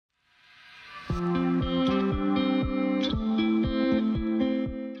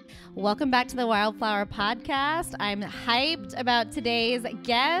Welcome back to the Wildflower podcast. I'm hyped about today's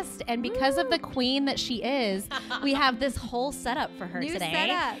guest, and because of the queen that she is, we have this whole setup for her today.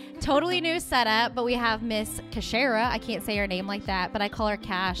 Setup. Totally new setup, but we have Miss Kashera. I can't say her name like that, but I call her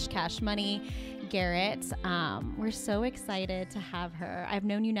Cash Money Garrett. We're so excited to have her. I've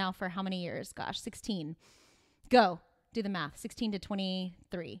known you now for how many years? Gosh, 16. Go. Do the math. 16 to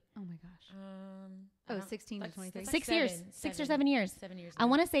 23. Oh my gosh. 16 to 23. 6 years. 6 or 7 years. 7 years. I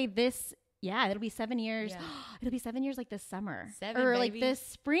want to say this. Yeah, it'll be 7 years. Yeah. It'll be 7 years like this summer. Or like this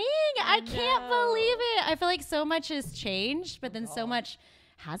spring. I can't believe it. I feel like so much has changed, but then so much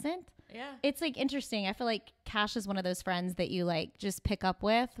hasn't. Yeah. It's like interesting. I feel like Cash is one of those friends that you like just pick up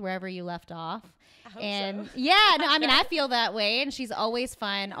with wherever you left off. I hope And so. yeah, no, I mean, I feel that way. And she's always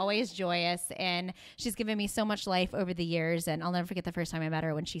fun, always joyous. And she's given me so much life over the years. And I'll never forget the first time I met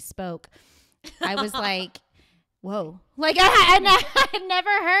her when she spoke. I was like, whoa. Like I had never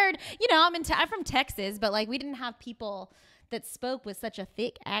heard, you know, I'm from Texas, but like we didn't have people that spoke with such a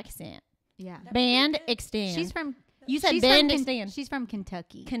thick accent. Yeah. Band extend. She's from. You said she's band from extend. She's from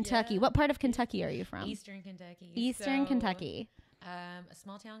Kentucky. Kentucky. Yeah. What part of Kentucky are you from? Eastern Kentucky. Eastern Kentucky. A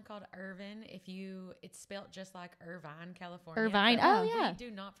small town called Irvin. It's spelled just like Irvine, California. Irvine. But Oh, yeah. We do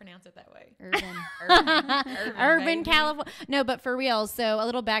not pronounce it that way. Urban. Urban, baby. California. No, but for real. So a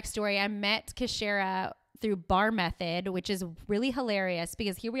little backstory. I met Kashera through Bar Method, which is really hilarious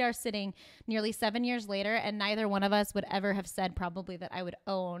because here we are sitting nearly 7 years later, and neither one of us would ever have said probably that I would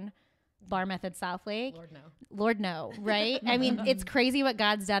own Bar Method Southlake. Lord no, right? I mean, it's crazy what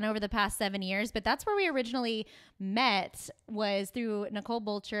God's done over the past 7 years, but that's where we originally met, was through Nicole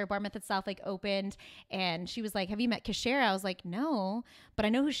Bolcher. Bar Method Southlake opened, and she was like, have you met Kashera? I was like, no, but I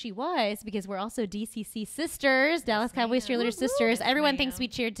know who she was because we're also DCC sisters, Dallas Cowboys cheerleader sisters. Yes, Everyone ma'am. thinks we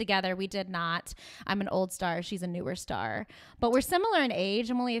cheered together. We did not. I'm an old star. She's a newer star, but we're similar in age.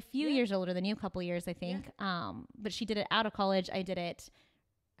 I'm only a few years older than you, a couple years, I think. But she did it out of college. I did it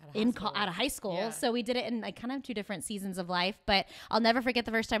out of high school. Yeah. So we did it in like kind of two different seasons of life, but I'll never forget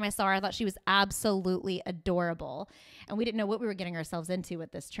the first time I saw her. I thought she was absolutely adorable, and we didn't know what we were getting ourselves into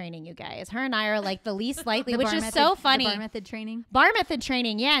with this training, you guys. Her and I are like the least likely, which is so funny. Bar Method training. Bar Method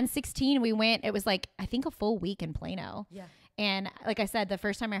training. Yeah. In 16 we went, it was like, I think a full week in Plano. Yeah. And like I said, the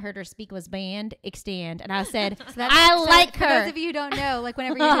first time I heard her speak was band extend. And I said, So like for her. those of you who don't know, like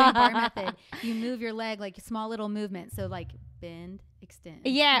whenever you're doing Bar Method, you move your leg like small little movements. So like bend, extend.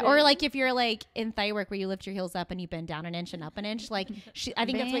 Yeah, or like if you're like in thigh work where you lift your heels up and you bend down an inch and up an inch, like I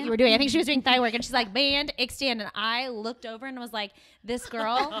think that's what you were doing. I think she was doing thigh work, and she's like, band, extend, and I looked over and was like, this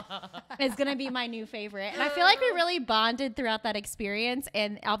girl is gonna be my new favorite. And I feel like we really bonded throughout that experience,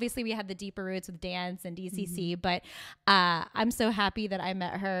 and obviously we had the deeper roots with dance and DCC, but I'm so happy that I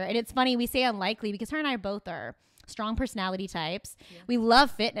met her. And it's funny, we say unlikely because her and I both are strong personality types. Yeah. We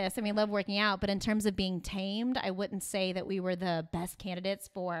love fitness and we love working out, but in terms of being tamed, I wouldn't say that we were the best candidates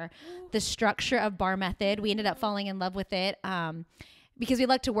for the structure of Bar Method. We ended up falling in love with it because we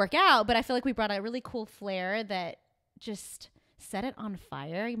like to work out, but I feel like we brought a really cool flair that just set it on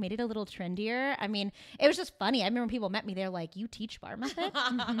fire. You made it a little trendier. I mean, it was just funny. I remember when people met me, they're like, you teach Bar Method?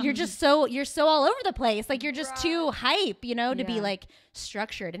 you're so all over the place. Like you're just too hype, you know, to be like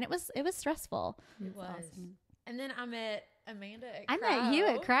structured. And it was stressful. It was. Awesome. And then I met Amanda at I met you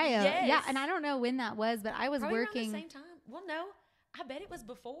at Cryo. Yes. Yeah, and I don't know when that was, but I was Probably working. around the same time. Well, no, I bet it was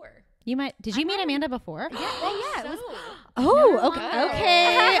before. Did you meet Amanda before? Yeah. It was, Oh, No,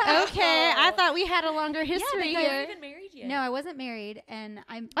 okay. I thought we had a longer history You're here. not even married yet. no, I wasn't married, and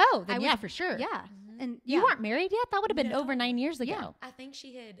I'm. Oh, then I was- yeah, for sure. Yeah, and You weren't married yet? That would have been No. over 9 years ago. Yeah. I think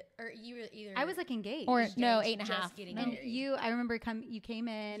she had, or you were either. I was like engaged. Or engaged, no, 8.5. just getting and married. I remember you came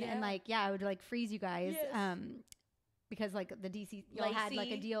in Yeah. and like I would like freeze you guys, Yes. because like the DC y'all had like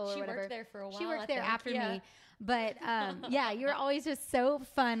a Lacey, deal or she whatever. worked there for a while. She worked I there think. after Yeah. me, but yeah, you were always just so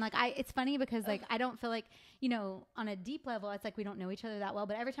fun. Like it's funny because like I don't feel like, you know, on a deep level, it's like we don't know each other that well.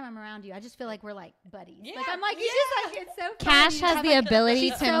 But every time I'm around you, I just feel like we're like buddies. Yeah. Like I'm like you just like it's so fun. Cash You just has have, the like, ability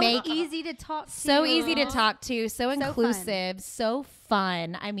she's to so make easy to talk to. so easy to talk to, so fun. inclusive, so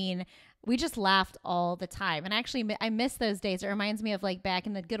fun. I mean, we just laughed all the time. And actually, I miss those days. It reminds me of like back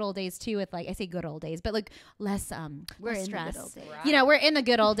in the good old days too, with like, I say good old days, but like less We're less in stress. the good old days. Right. You know, we're in the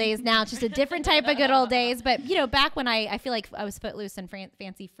good old days now. It's just a different type of good old days. But you know, back when I feel like I was footloose and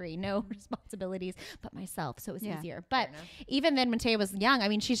fancy free, no responsibilities but myself, so it was easier. But even then, when Taya was young, I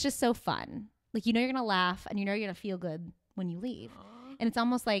mean, she's just so fun. Like, you know, you're gonna laugh and you know you're gonna feel good when you leave. And it's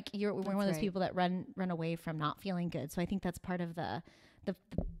almost like we're one of those people that run away from not feeling good. So I think that's part of the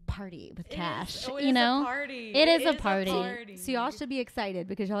party with Cash. You know, it is a party. So y'all should be excited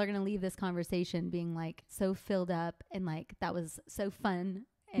because y'all are going to leave this conversation being like so filled up and like that was so fun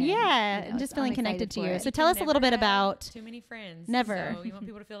And, yeah, you know, just I'm feeling excited connected to for you. it. So tell us a little bit about. too many friends. Never. So you want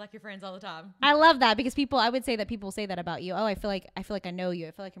people to feel like your friends all the time. I love that because I would say that people say that about you. Oh, I feel like I know you.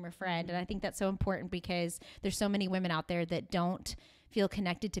 I feel like I'm a friend, and I think that's so important because there's so many women out there that don't feel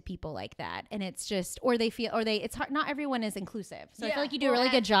connected to people like that, and it's just it's hard. Not everyone is inclusive, so I feel like you do a really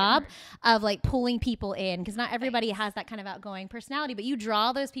good job of like pulling people in because not everybody has that kind of outgoing personality, but you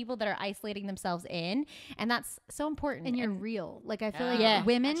draw those people that are isolating themselves in, and that's so important. And you're real. Like I feel like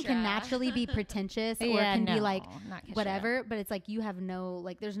women can naturally be pretentious or can be like whatever, but it's like you have no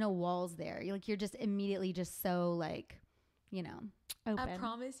like there's no walls there. You're just immediately just so like, you know, open. I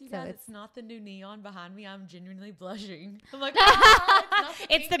promise you guys, it's not the new neon behind me. I'm genuinely blushing. I'm like,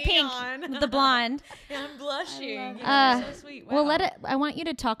 it's the pink, the blonde. Yeah, I'm blushing. So sweet. Wow. Well, I want you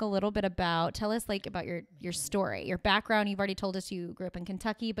to talk a little bit tell us like about your story, your background. You've already told us you grew up in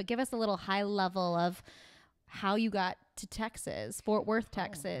Kentucky, but give us a little high level of how you got to Texas, Fort Worth,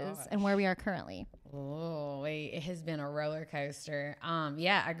 Texas, and where we are currently. Oh, it has been a roller coaster.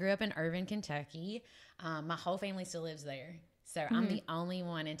 I grew up in Irvine, Kentucky. My whole family still lives there. So I'm the only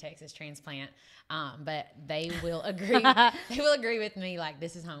one in Texas transplant. But they will agree. They will agree with me. Like,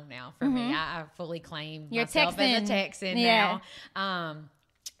 this is home now for me. I fully claim myself as a Texan now.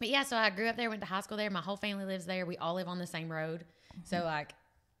 But yeah, so I grew up there, went to high school there. My whole family lives there. We all live on the same road. So like,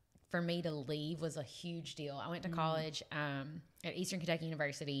 for me to leave was a huge deal. I went to college at Eastern Kentucky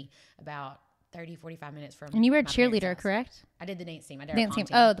University, about 30, 45 minutes from. And you were a cheerleader, correct? I did the dance team. I did dance team.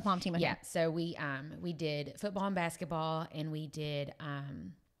 Oh, the pom team. Okay. Yeah. So we did football and basketball, and we did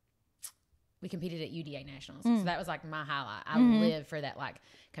we competed at UDA nationals. So that was like my highlight. I lived for that like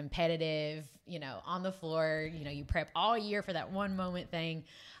competitive, on the floor. You prep all year for that one moment thing.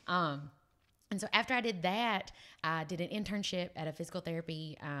 And so after I did that, I did an internship at a physical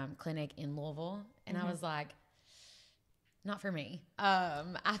therapy clinic in Louisville, and I was like, not for me.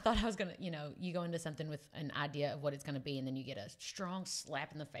 I thought I was going to, you go into something with an idea of what it's going to be, and then you get a strong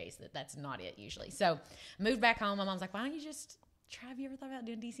slap in the face that's not it usually. So I moved back home. My mom's like, why don't you just try? Have you ever thought about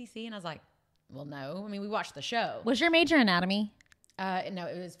doing DCC? And I was like, well, no. I mean, we watched the show. Was your major anatomy? No,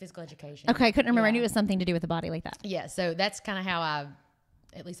 it was physical education. Okay, I couldn't remember. I knew it was something to do with the body like that. Yeah, so that's kind of how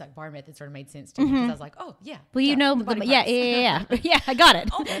at least like bar method sort of made sense to me because I was like, oh yeah. Well, yeah, yeah, I got it.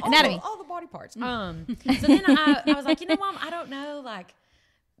 Anatomy. All the body parts. So then I was like, Mom, I don't know, like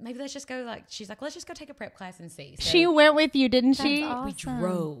maybe let's just go. Like she's like, let's just go take a prep class and see. So she went with you, didn't she? Awesome. We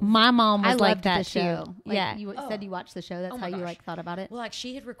drove. My mom was like that show. Like, yeah, you said you watched the show. That's how you like thought about it. Well, like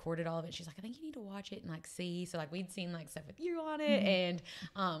she had recorded all of it. She's like, I think you need to watch it and like see. So like we'd seen like stuff with you on it,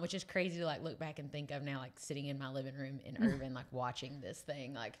 and which is crazy to like look back and think of now, like sitting in my living room in Irvine, like watching this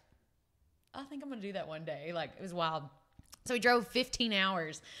thing. Like I think I'm gonna do that one day. Like it was wild. So we drove 15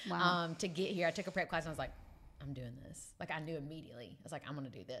 hours to get here. I took a prep class and I was like, I'm doing this. Like I knew immediately. I was like, I'm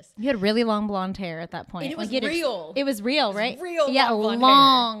gonna do this. You had really long blonde hair at that point. And it was like, real. It was real, right? Real. Yeah, long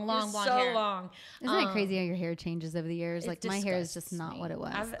blonde hair. So long. Isn't it crazy how your hair changes over the years? Like my hair is just not what it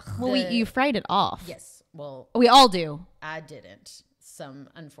was. Well, you fried it off. Yes. Well, we all do. I didn't. Some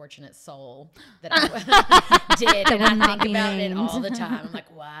unfortunate soul that I did, and I think about it all the time. I'm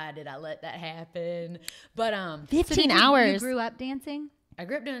like, why did I let that happen? But 15 so hours. You grew up dancing? I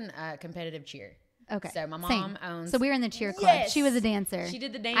grew up doing competitive cheer. Okay. So my mom owns. So we were in the cheer club. Yes. She was a dancer. She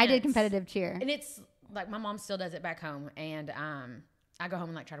did the dance. I did competitive cheer. And it's like my mom still does it back home, and I go home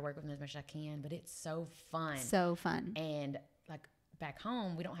and like try to work with them as much as I can. But it's so fun. So fun. And like back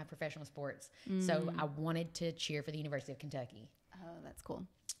home, we don't have professional sports, so I wanted to cheer for the University of Kentucky. Oh, that's cool.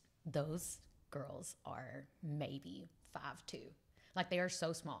 Those girls are maybe 5'2". Like they are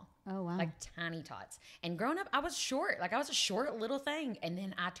so small. Oh, wow. Like tiny tots. And growing up, I was short. Like I was a short little thing. And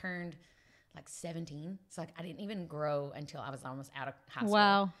then I turned like 17. So like I didn't even grow until I was almost out of high school.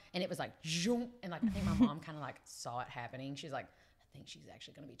 Wow. And it was like, zoom. And like I think my mom kind of like saw it happening. She's like, I think she's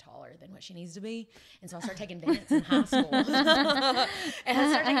actually going to be taller than what she needs to be. And so I started taking dance in high school. And I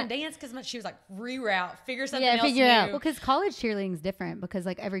started taking dance because she was like, reroute, figure something else new. Well, because college cheerleading is different because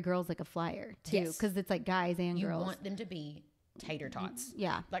like every girl's like a flyer too. Because it's like guys and girls. You want them to be tater tots.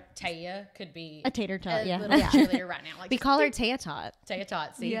 Yeah. Like Taya could be a tater tot, little cheerleader right now. Like we call her Taya Tot. Taya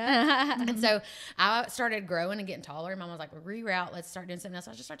Tot, see? Yeah. And so I started growing and getting taller. Mom was like, well, reroute, let's start doing something else.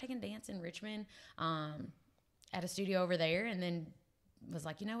 So I just started taking dance in Richmond at a studio over there, and then was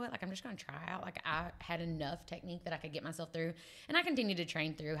like, you know what, like I'm just going to try out. Like I had enough technique that I could get myself through, and I continued to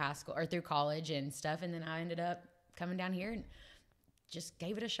train through high school or through college and stuff. And then I ended up coming down here and just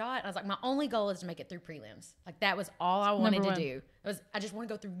gave it a shot. And I was like, my only goal is to make it through prelims. Like that was all I wanted to do. I just want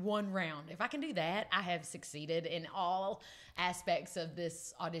to go through one round. If I can do that, I have succeeded in all aspects of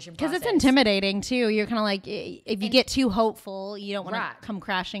this audition process. Because it's intimidating too. You're kind of like, if you get too hopeful, you don't want to come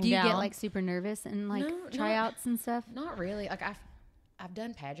crashing down. Do you get like super nervous and like tryouts and stuff? Not really. Like I've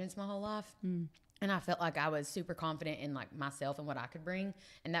done pageants my whole life. And I felt like I was super confident in like myself and what I could bring.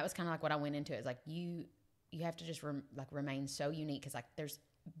 And that was kind of like what I went into. It's like you have to just remain so unique. Cause like there's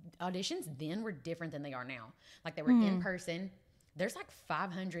auditions then were different than they are now. Like they were in person. There's like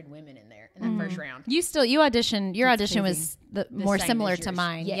 500 women in there in that first round. You auditioned. Your audition was the more similar to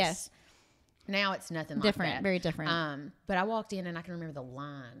mine. Yes. Now it's nothing different, like that. Very different. But I walked in and I can remember the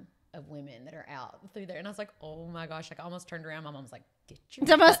line of women that are out through there. And I was like, oh my gosh, like I almost turned around. My mom was like, get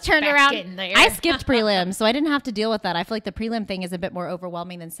your almost turned around. In there. I skipped prelims, so I didn't have to deal with that. I feel like the prelim thing is a bit more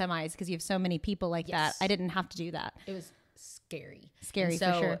overwhelming than semis because you have so many people like that. I didn't have to do that. It was scary. Scary,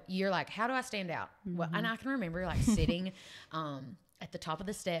 so for sure. You're like, how do I stand out? Well, and I can remember like sitting at the top of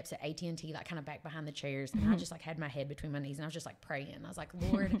the steps at AT&T, like kind of back behind the chairs. And I just like had my head between my knees and I was just like praying. I was like,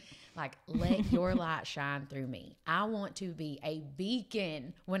 Lord, like let your light shine through me. I want to be a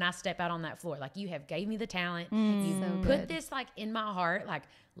beacon when I step out on that floor. Like you have gave me the talent. You so put this like in my heart. Like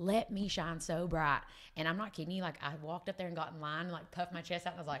let me shine so bright. And I'm not kidding you. Like I walked up there and got in line and like puffed my chest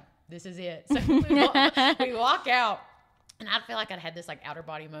out and I was like, this is it. So we walk out. And I feel like I'd had this like outer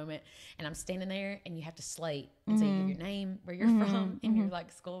body moment and I'm standing there and you have to slate. And so you give your name, where you're from, and your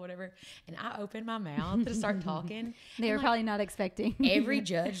like school, whatever. And I open my mouth to start talking. They were like, probably not expecting. Every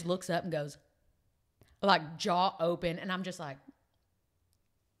judge looks up and goes, like jaw open. And I'm just like,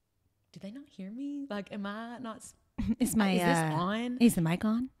 do they not hear me? Like, am I not? Is this on? Is the mic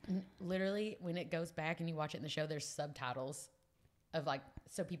on? And literally, when it goes back and you watch it in the show, there's subtitles of like,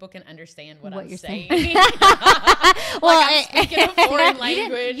 so people can understand what I'm you're saying. Well, I'm speaking a foreign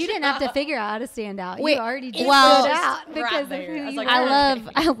language. You didn't have to figure out how to stand out. Wait, you already just well, stood out because right of who there. I was you like,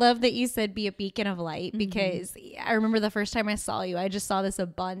 were. I love that you said be a beacon of light because I remember the first time I saw you, I just saw this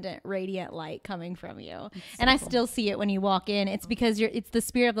abundant, radiant light coming from you. And I still see it when you walk in. It's because it's the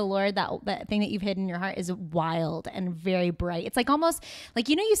Spirit of the Lord, that thing that you've hidden in your heart is wild and very bright. It's like almost like,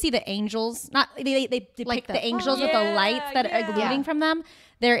 you see the angels, not they depict like the angels with the lights that are gleaming from them.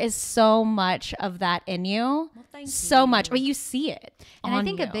 There is so much of that in you. Well, thank so you. much. But you see it. And I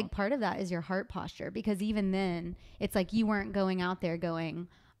think a big part of that is your heart posture, because even then it's like you weren't going out there going,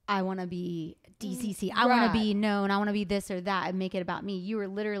 I want to be DCC. I want to be known. I want to be this or that and make it about me. You were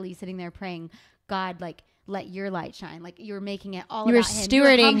literally sitting there praying, God, like, let your light shine. Like you were making it all about him. You were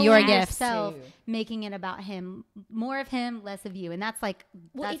stewarding your gifts. Yourself, making it about him. More of him, less of you. And that's like,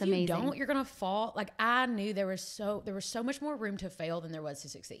 that's amazing. If you don't, you're going to fall. Like I knew there was so much more room to fail than there was to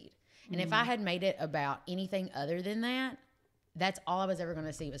succeed. And if I had made it about anything other than that, that's all I was ever going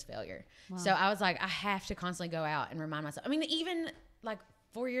to see was failure. Wow. So I was like, I have to constantly go out and remind myself. I mean, even like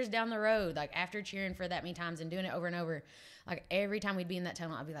 4 years down the road, like after cheering for that many times and doing it over and over, like every time we'd be in that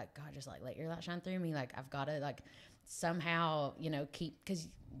tunnel, I'd be like, God, just like let your light shine through me. Like I've got to like somehow, keep, because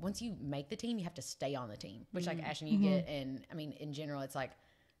once you make the team, you have to stay on the team, which like Ashton, you get. And I mean, in general, it's like,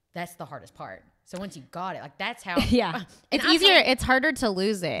 that's the hardest part. So once you got it, like that's how. Yeah, it's easier. It's harder to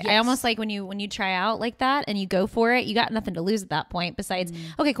lose it. Yes. I almost like when you try out like that and you go for it, you got nothing to lose at that point. Besides,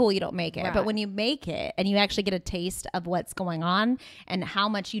 okay, cool, you don't make it. Right. But when you make it and you actually get a taste of what's going on and how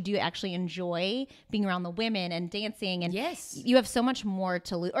much you do actually enjoy being around the women and dancing, and you have so much more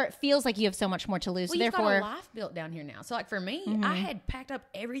to lose, or it feels like you have so much more to lose. Well, so you've therefore, got a life built down here now. So like for me, I had packed up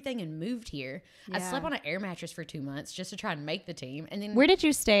everything and moved here. I slept on an air mattress for 2 months just to try and make the team. And then where did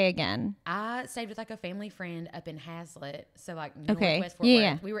you stay again? I stayed with like a family friend up in Hazlitt, so like Northwest Fort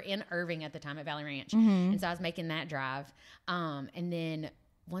Worth. We were in Irving at the time at Valley Ranch, and so I was making that drive. And then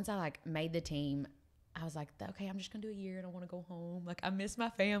once I like made the team, I was like, okay, I'm just gonna do a year and I want to go home. Like I miss my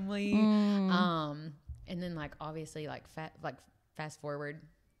family. And then like obviously like fast forward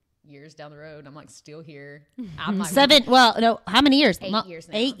years down the road, I'm like still here. I'm like 7. Well, no, how many years? 8 years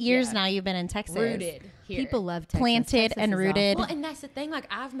now. 8 years now. You've been in Texas, rooted here. People love Texas. Planted Texas and rooted. Well, and that's the thing. Like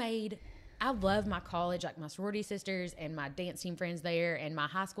I love my college, like my sorority sisters and my dance team friends there, and my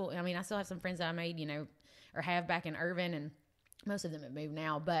high school. I mean, I still have some friends that I made, or have back in Irvin, and most of them have moved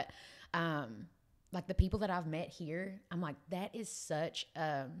now. But like the people that I've met here, I'm like, that is such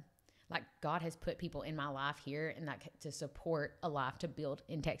like God has put people in my life here and like to support a life to build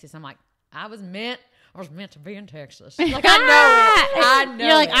in Texas. I'm like, I was meant to be in Texas. Like, I know it.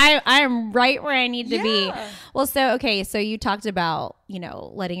 You're like, I'm right where I need to be. Well, so you talked about,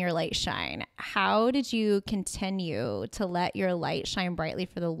 letting your light shine. How did you continue to let your light shine brightly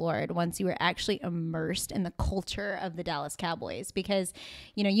for the Lord once you were actually immersed in the culture of the Dallas Cowboys? Because,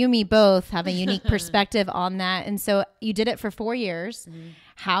 you and me both have a unique perspective on that. And so you did it for 4 years. Mm-hmm.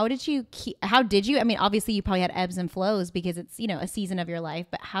 How did you, I mean, obviously you probably had ebbs and flows because it's, a season of your life,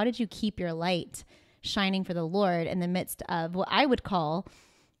 but how did you keep your light shining for the Lord in the midst of what I would call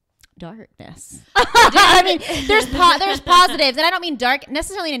darkness? I mean, there's positives, and I don't mean dark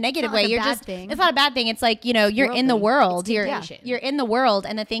necessarily in a negative way. It's not a bad thing. It's like, you're in the world. You're in the world,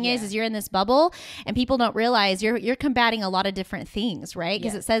 and the thing is you're in this bubble, and people don't realize you're combating a lot of different things, right?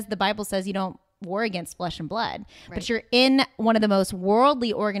 Because the Bible says you don't war against flesh and blood, but you're in one of the most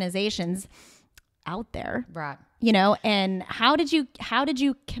worldly organizations out there, right? And how did you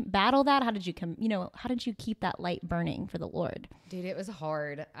battle that? How did you keep that light burning for the Lord? Dude, it was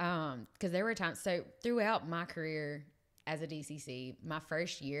hard. Cause there were times, so throughout my career as a DCC, my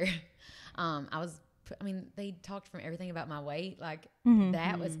first year, they talked from everything about my weight. Like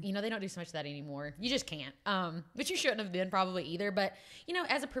that was, they don't do so much of that anymore. You just can't, but you shouldn't have been probably either. But,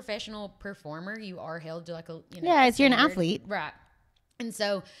 as a professional performer, you are held to like you're an athlete. Right. And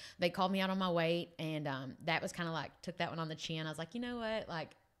so they called me out on my weight, and that was kind of like, took that one on the chin. I was like, you know what? Like,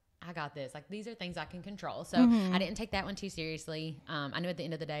 I got this. Like, these are things I can control. So I didn't take that one too seriously. I knew at the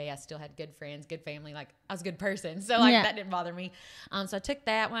end of the day, I still had good friends, good family. Like, I was a good person. So, that didn't bother me. So I took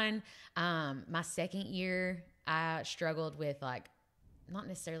that one. My second year, I struggled with, like, not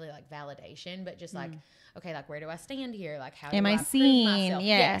necessarily like validation, but just like, okay, like, where do I stand here? Like, how am I seen? Myself?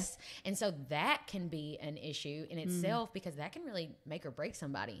 Yes. And so that can be an issue in itself because that can really make or break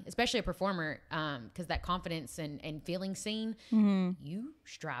somebody, especially a performer. Cause that confidence and feeling seen, you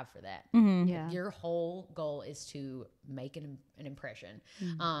strive for that. Your whole goal is to make an impression.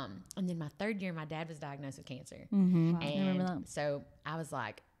 And then my third year, my dad was diagnosed with cancer. Wow. I remember that. So I was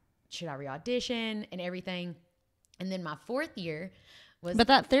like, should I re-audition and everything? And then my fourth year, but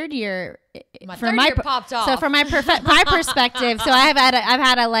that third year, popped off. So from my perspective, so I've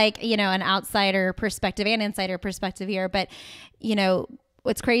had a like, an outsider perspective and insider perspective here. But,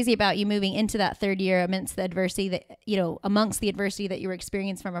 what's crazy about you moving into that third year amongst the adversity that you were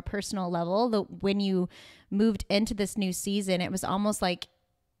experiencing from a personal level, when you moved into this new season, it was almost like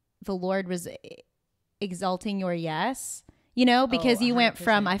the Lord was exalting your yes. Because you went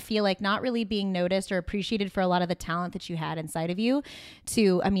from, I feel like, not really being noticed or appreciated for a lot of the talent that you had inside of you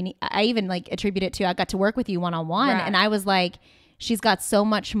to, I even like attribute it to, I got to work with you one-on-one and I was like, she's got so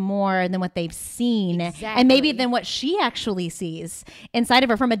much more than what they've seen and maybe than what she actually sees inside of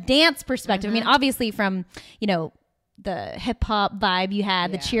her from a dance perspective. Obviously from, the hip hop vibe you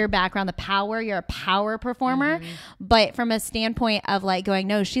had, the cheer background, the power, you're a power performer, but from a standpoint of like going,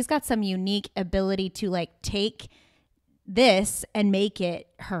 no, she's got some unique ability to like take this and make it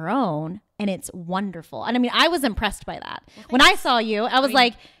her own, and it's wonderful. And I was impressed by that. When I saw you, I was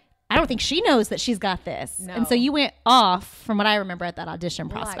like, I don't think she knows that she's got this. No. And so you went off from what I remember at that audition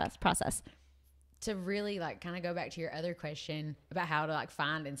process. To really like kind of go back to your other question about how to like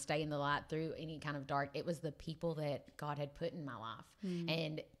find and stay in the light through any kind of dark, it was the people that God had put in my life.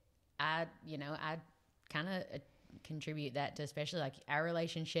 And I kind of contribute that to especially like our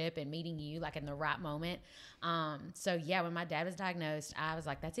relationship and meeting you like in the right moment. So when my dad was diagnosed, I was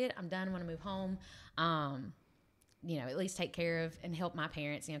like, that's it, I'm done, I want to move home. At least take care of and help my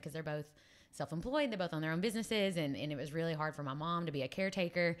parents, because they're both self-employed, they're both on their own businesses, and it was really hard for my mom to be a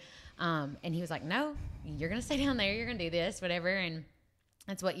caretaker. And he was like, no, you're gonna stay down there, you're gonna do this, whatever, and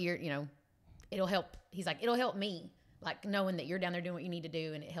that's what it'll help. He's like, it'll help me, like knowing that you're down there doing what you need to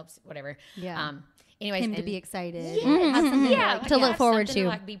do, and it helps whatever. Anyways, him to be excited, to look forward to,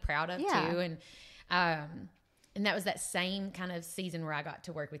 like be proud of too, and that was that same kind of season where I got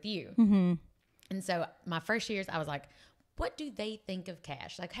to work with you. And so my first years, I was like, what do they think of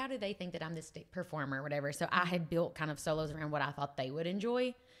Cash? Like, how do they think that I'm this performer or whatever? So I had built kind of solos around what I thought they would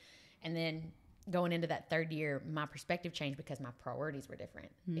enjoy, and then going into that third year, my perspective changed because my priorities were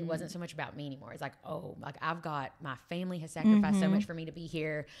different. It wasn't so much about me anymore. It's like, oh, like I've got, my family has sacrificed so much for me to be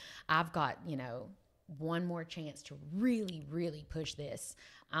here. I've got, one more chance to really, really push this.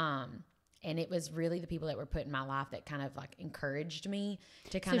 And it was really the people that were put in my life that kind of like encouraged me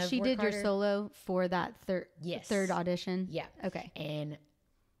to kind of work harder. So she did your solo for that third audition? Yeah. Okay. And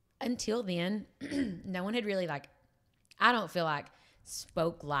until then, no one had really like, I don't feel like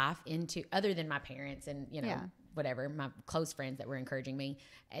spoke life into, other than my parents and, whatever, my close friends that were encouraging me,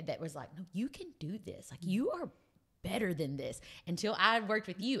 that was like, no, you can do this. Like, you are better than this, until I worked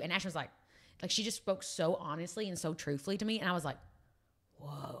with you. And Ash was like, Like she just spoke so honestly and so truthfully to me. And I was like,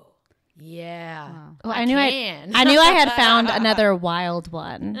 whoa. Yeah. Wow. Well, I knew I had found another wild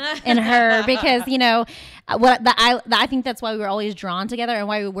one in her because, you know, I think that's why we were always drawn together and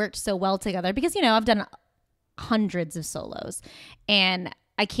why we worked so well together because, you know, I've done hundreds of solos and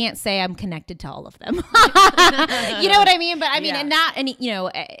I can't say I'm connected to all of them. You know what I mean? But I mean, and you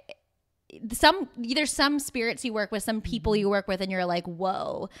know, there's some spirits you work with, some people you work with, and you're like,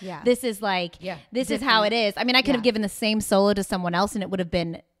 whoa, this is like, this different. Is how it is. I mean, I could have given the same solo to someone else and it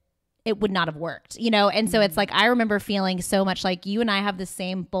would not have worked, you know? And so it's like, I remember feeling so much like you and I have the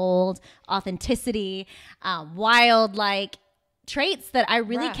same bold authenticity, wild, like traits that I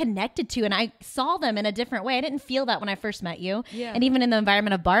really connected to. And I saw them in a different way. I didn't feel that when I first met you. Yeah. And even in the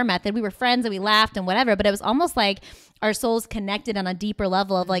environment of Bar Method, we were friends and we laughed and whatever, but it was almost like our souls connected on a deeper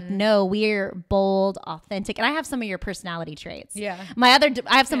level of like, no, we're bold, authentic. And I have some of your personality traits. Yeah. I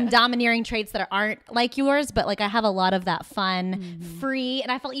have some domineering traits that aren't like yours, but like I have a lot of that fun, free.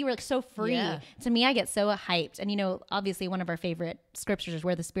 And I felt you were like so free. Yeah. To me, I get so hyped. And you know, obviously one of our favorite scriptures is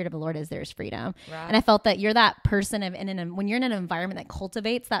where the Spirit of the Lord is, there's freedom. Right. And I felt that you're that person when you're in an environment that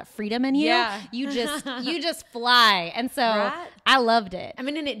cultivates that freedom in you, you just fly. And so I loved it. I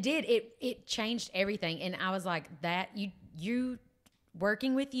mean, and it changed everything. And I was like, that you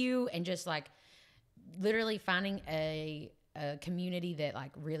working with you and just like literally finding a community that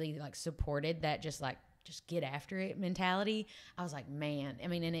like really like supported that just get after it mentality. I was like, man, I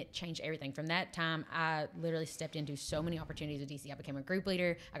mean, and it changed everything. From that time, I literally stepped into so many opportunities with DC. I became a group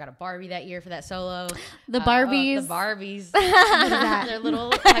leader. I got a Barbie that year for that solo. The Barbies. The Barbies. They're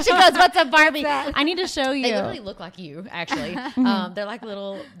little. She goes, what's a Barbie? I need to show you. They literally look like you, actually. They're like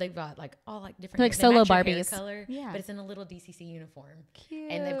little, they've got like all like different. Like solo Barbies. Color, but it's in a little DCC uniform.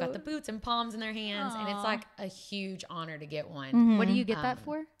 Cute. And they've got the boots and palms in their hands. Aww. And it's like a huge honor to get one. Mm-hmm. What do you get that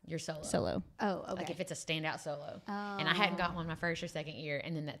for? Your solo. Solo. Oh, okay. Like if it's a standout solo. Oh. And I hadn't got one my first or second year.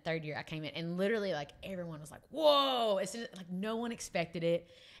 And then that third year I came in and literally like everyone was like, whoa. It's just, like no one expected it.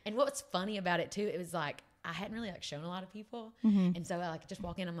 And what's funny about it too, it was like, I hadn't really like shown a lot of people. Mm-hmm. And so I like just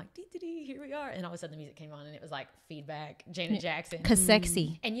walk in, I'm like, dee, here we are. And all of a sudden the music came on and it was like feedback, Janet Jackson. 'Cause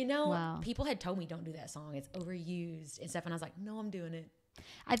sexy. And you know, people had told me don't do that song. It's overused and stuff. And I was like, no, I'm doing it.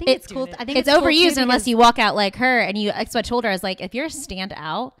 I think it's cool. I think it's overused cool unless you walk out like her. And that's what I told her. I was like, if you're stand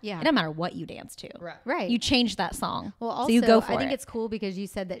out, it doesn't matter what you dance to. Right. You change that song. Well, also, so you go for I think it's cool because you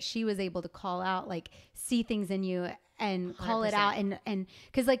said that she was able to call out, like, see things in you and call 100%. It out. And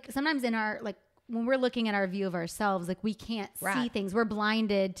because, like, sometimes in our, like, when we're looking at our view of ourselves, like we can't see things. We're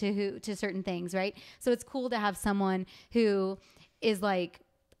blinded to certain things, right? So it's cool to have someone who is like,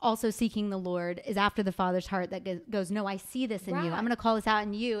 also seeking the Lord, is after the Father's heart, that goes, no, I see this in you. I'm going to call this out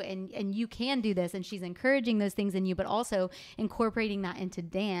in you, and you can do this. And she's encouraging those things in you, but also incorporating that into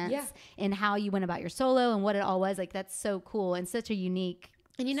dance and how you went about your solo and what it all was. Like, that's so cool and such a unique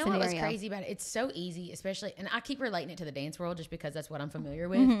And you know scenario. What was crazy about it? It's so easy, especially, and I keep relating it to the dance world just because that's what I'm familiar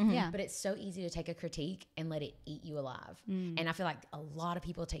with. But it's so easy to take a critique and let it eat you alive. And I feel like a lot of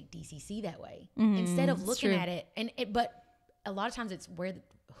people take DCC that way instead of looking at it. But a lot of times it's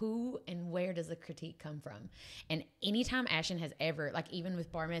who and where does the critique come from? And anytime Ashton has ever, like even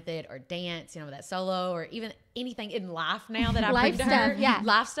with Bar Method or dance, you know, that solo or even anything in life now that I bring to her,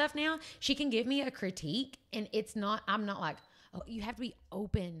 life stuff now, she can give me a critique and I'm not like, oh, you have to be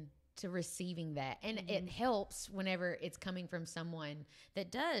open to receiving that. And it helps whenever it's coming from someone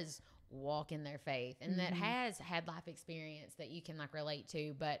that does walk in their faith and that has had life experience that you can like relate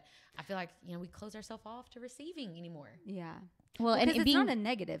to. But I feel like, you know, we close ourselves off to receiving anymore. Yeah. Well, and it's not a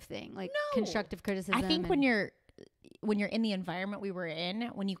negative thing, like constructive criticism. I think when you're in the environment we were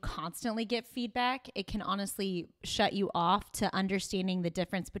in, when you constantly get feedback, it can honestly shut you off to understanding the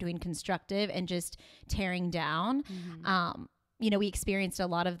difference between constructive and just tearing down. You know, we experienced a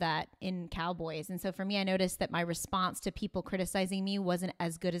lot of that in Cowboys. And so for me, I noticed that my response to people criticizing me wasn't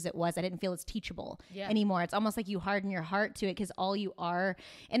as good as it was. I didn't feel as teachable anymore. It's almost like you harden your heart to it because all you are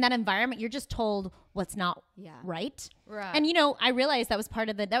in that environment, you're just told what's not right. And, you know, I realized that was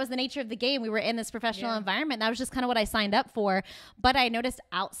that was the nature of the game. We were in this professional environment. That was just kind of what I signed up for. But I noticed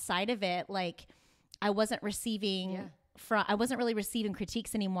outside of it, like I wasn't receiving I wasn't really receiving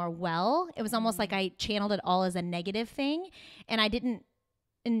critiques anymore. It was almost like I channeled it all as a negative thing, and I didn't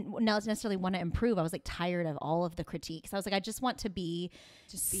not necessarily want to improve. I was like tired of all of the critiques. I was like, I just want to be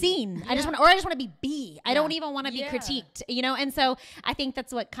seen. I just want to be. I don't even want to be critiqued, you know? And so I think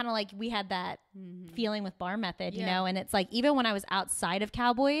that's what kind of like we had that feeling with Bar Method, you know? And it's like, even when I was outside of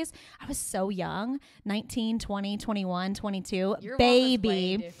Cowboys, I was so young, 19, 20, 21, 22,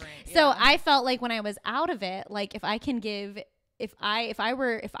 baby. So I felt like when I was out of it, like if I can give if I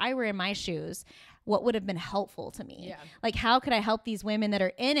were in my shoes, what would have been helpful to me? Yeah. Like, how could I help these women that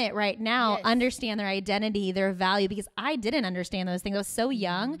are in it right now understand their identity, their value? Because I didn't understand those things. I was so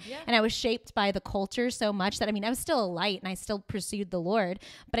young and I was shaped by the culture so much that, I mean, I was still a light and I still pursued the Lord,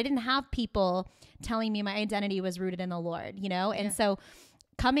 but I didn't have people telling me my identity was rooted in the Lord, you know? And so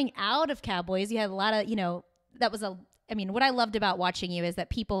coming out of Cowboys, you had a lot of, you know, that was what I loved about watching you is that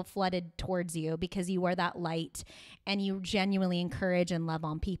people flooded towards you because you were that light and you genuinely encourage and love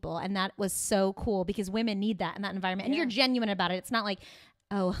on people. And that was so cool because women need that in that environment. And you're genuine about it. It's not like,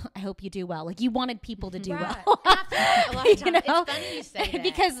 oh, I hope you do well. Like, you wanted people to do well. A lot of times, you know? it's funny you say that.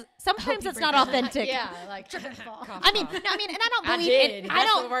 Because sometimes it's not authentic. Like and I don't believe it.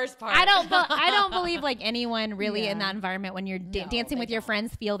 That's the worst part. I don't believe like anyone really in that environment when you're dancing with your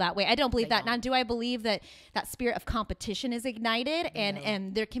friends feel that way. I don't believe that. Now, do I believe that spirit of competition is ignited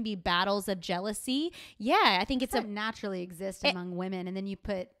and there can be battles of jealousy? Yeah, I think it's naturally exists among women, and then you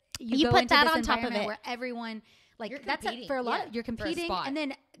put that on top of it where everyone. Like, that's for a lot, you're competing, and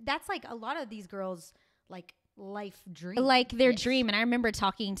then that's like a lot of these girls like life dream, like their dream. And I remember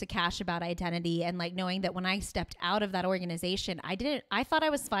talking to Cash about identity and like knowing that when I stepped out of that organization, I thought I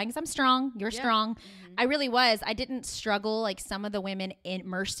was fine because I'm strong. You're strong. I really was. I didn't struggle like some of the women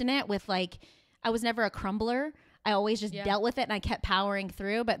immersed in it with like, I was never a crumbler. I always just dealt with it and I kept powering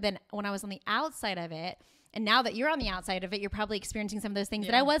through. But then when I was on the outside of it, and now that you're on the outside of it, you're probably experiencing some of those things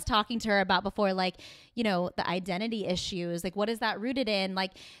that I was talking to her about before, like, you know, the identity issues, like what is that rooted in?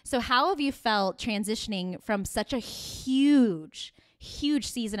 Like, so how have you felt transitioning from such a huge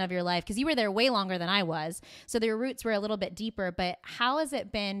season of your life? Because you were there way longer than I was. So their roots were a little bit deeper, but how has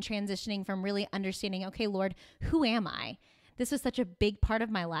it been transitioning from really understanding, okay, Lord, who am I? This was such a big part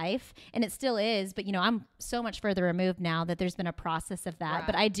of my life and it still is, but you know, I'm so much further removed now that there's been a process of that. Right.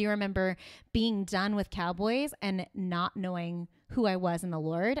 But I do remember being done with Cowboys and not knowing who I was in the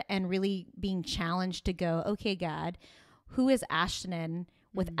Lord and really being challenged to go, okay, God, who is Ashton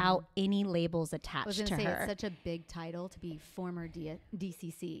without any labels attached to her? It's such a big title to be former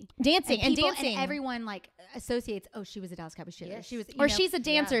DCC. Dancing and everyone like associates, oh, she was a Dallas Cowboys cheerleader. Yes. She was, she's a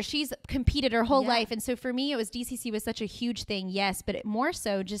dancer. She's competed her whole life. And so for me, it was DCC was such a huge thing. Yes. But more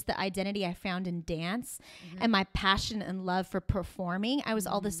so just the identity I found in dance and my passion and love for performing. I was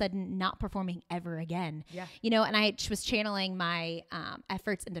all of a sudden not performing ever again, you know, and I was channeling my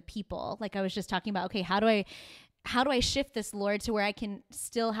efforts into people. Like I was just talking about, okay, how do I shift this, Lord, to where I can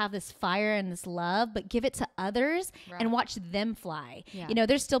still have this fire and this love, but give it to others and watch them fly? Yeah. You know,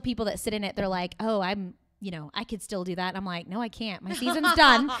 there's still people that sit in it. They're like, oh, I could still do that. And I'm like, no, I can't. My season's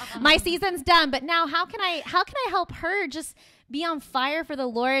done. My season's done. But now how can I help her just be on fire for the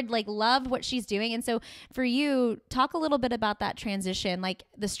Lord, like love what she's doing? And so for you, talk a little bit about that transition, like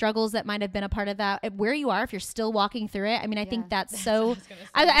the struggles that might have been a part of that, where you are, if you're still walking through it. I mean, I think that's so,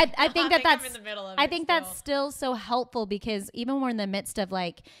 I think that's still so helpful because even when we're in the midst of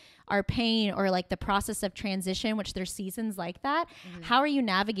like our pain or like the process of transition, which there's seasons like that. How are you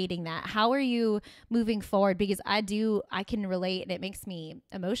navigating that? How are you moving forward? Because I can relate, and it makes me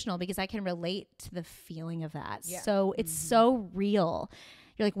emotional because I can relate to the feeling of that. Yeah. So it's so real.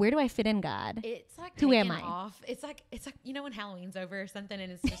 You're like, where do I fit in, God? It's like, who am I? It's like, you know, when Halloween's over or something and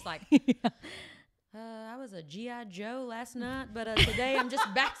it's just like, I was a G.I. Joe last night, but today I'm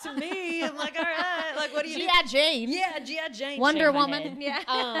just back to me. I'm like, all right, like, what do you do? G.I. Jane. Yeah, G.I. Jane. Wonder Woman.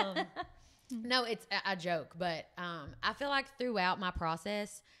 Yeah. No, it's a joke, but I feel like throughout my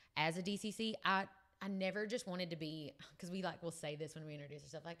process as a DCC, I never just wanted to be, because we'll say this when we introduce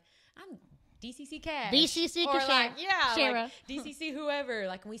ourselves, like, I'm DCC Cash. DCC or Cash. Like, like DCC whoever.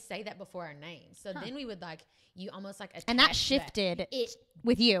 Like, we say that before our names. So then we would like, you almost like attach. And that shifted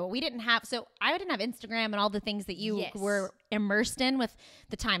with you. I didn't have Instagram and all the things that you were immersed in with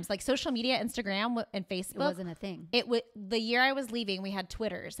the times, like social media, Instagram and Facebook. It wasn't a thing. The year I was leaving, we had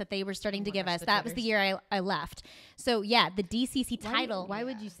Twitters that they were starting to give us. That was the year I left. So yeah, the DCC title. Why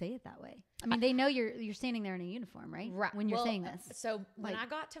would you say it that way? I mean, they know you're standing there in a uniform, right? Right. When you're saying this. So when I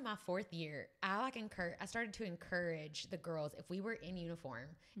got to my 4th year, I started to encourage the girls, if we were in uniform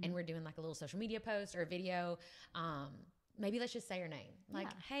and we're doing like a little social media post or a video, maybe let's just say your name. Like,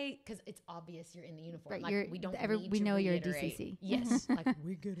 hey, because it's obvious you're in the uniform. Right, like, we know you're a DCC. Yes, like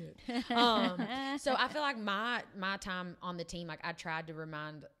we get it. So I feel like my time on the team, like I tried to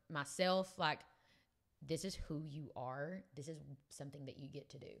remind myself, like, this is who you are. This is something that you get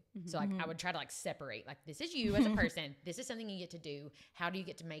to do. So like I would try to like separate, like, this is you as a person. This is something you get to do. How do you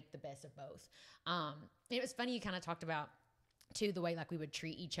get to make the best of both? It was funny. You kind of talked about too, the way like we would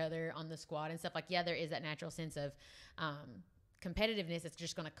treat each other on the squad and stuff. Like, yeah, there is that natural sense of competitiveness. It's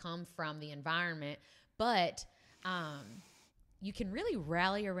just going to come from the environment. But you can really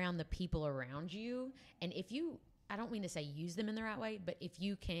rally around the people around you. And if you, I don't mean to say use them in the right way, but if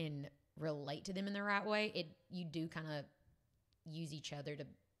you can relate to them in the right way, you do kind of use each other to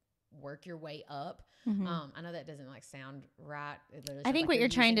work your way up. I know that doesn't like sound right. I think what you're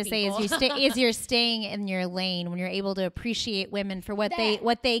trying to say is you're staying in your lane when you're able to appreciate women for what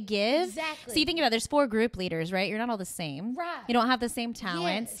they give. Exactly. So you think about there's 4 group leaders, right? You're not all the same. Right. You don't have the same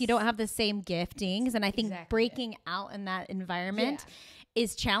talents. Yes. You don't have the same giftings. And I think breaking out in that environment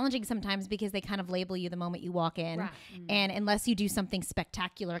is challenging sometimes because they kind of label you the moment you walk in. Right. And unless you do something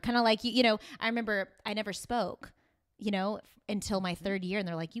spectacular, kind of like, you know, I remember I never spoke, you know, until my 3rd year. And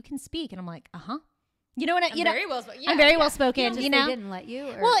they're like, you can speak. And I'm like, you know what? I'm very well spoken. You know, they didn't let you.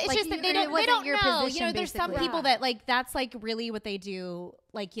 Or well, it's like just that they don't know. You know, there's some people that like that's like really what they do.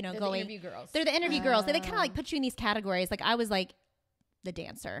 Like, you know, They're going. the interview girls. They're the interview girls. They kind of like put you in these categories. Like I was like the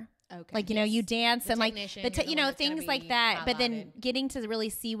dancer. Okay. Like, you know, you dance and like you know, things like that. Highlighted. But then getting to really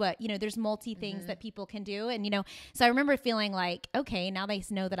see what, you know, there's multi things that people can do. And, you know, so I remember feeling like, okay, now they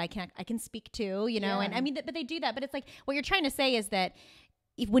know that I can speak too, you know, and I mean, but they do that. But it's like, what you're trying to say is that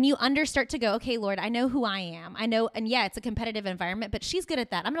when you start to go, okay, Lord, I know who I am. I know, and it's a competitive environment, but she's good at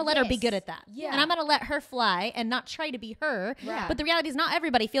that. I'm going to let her be good at that. Yeah. And I'm going to let her fly and not try to be her. Right. But the reality is not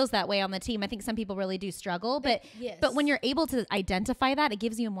everybody feels that way on the team. I think some people really do struggle, but when you're able to identify that, it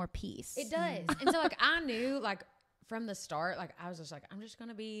gives you more peace. It does. And so like I knew like from the start, like I was just like, I'm just going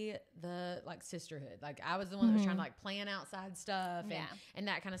to be the like sisterhood. Like I was the one that was trying to like plan outside stuff and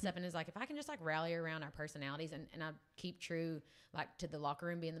that kind of stuff. And it's like, if I can just like rally around our personalities and I keep true like to the locker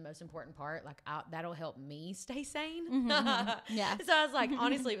room being the most important part, like that'll help me stay sane. Yeah. So I was like,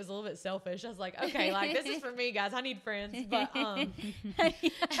 honestly, it was a little bit selfish. I was like, okay, like this is for me, guys. I need friends, but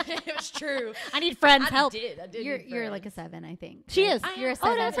it was true. I need friends. Help. I did. You're like a 7, I think. She is. You're a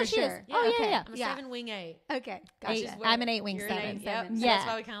 7 that's for what she sure. is. Oh yeah. I'm a 7 wing 8. Okay, gotcha. I'm an 8 wing 7. 8. Yep. So yeah. that's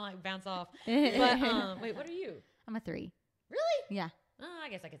why we kind of like bounce off. But wait, what are you? I'm a 3. Really? Yeah. I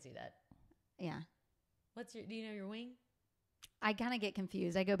guess I could see that. Yeah. Do you know your wing? I kind of get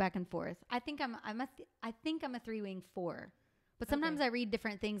confused. I go back and forth. I think I'm a 3 wing 4, but sometimes I read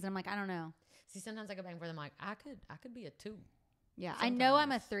different things and I'm like, I don't know. See, sometimes I go back and forth. I'm like, I could be a 2. Yeah, sometimes. I know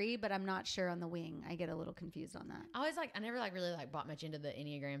I'm a 3, but I'm not sure on the wing. I get a little confused on that. I never like really like bought much into the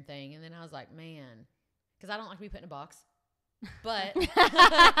Enneagram thing, and then I was like, man, because I don't like to be put in a box. But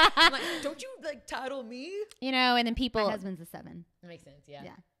I'm like, don't you like title me? You know, and then people. My husband's a 7. That makes sense. Yeah.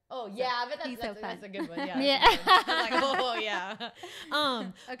 Yeah. Oh yeah, but that's a good one. Yeah. Yeah. Like, oh yeah.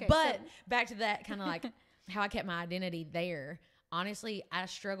 Okay. But back to that kind of like how I kept my identity there. Honestly, I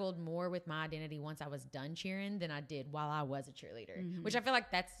struggled more with my identity once I was done cheering than I did while I was a cheerleader, which I feel like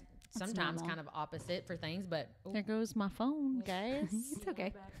that's sometimes normal. kind of opposite for things. But there goes my phone, guys. It's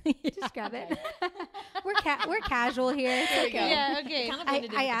okay. Just grab it. We're casual here. There we go. Yeah, okay.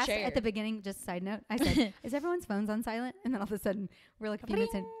 I asked at the beginning, just side note, I said, is everyone's phones on silent? And then all of a sudden, we're like a few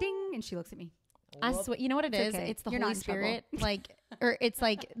minutes in, ding, and she looks at me. I swear, you know what it is? Okay. It's the Holy Spirit, like, or it's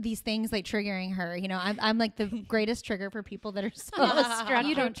like these things like triggering her. You know, I'm like the greatest trigger for people that are so struck.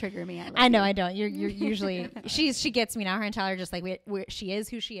 You don't trigger me. I know I don't. You're usually she gets me now. Her and Tyler are just like she is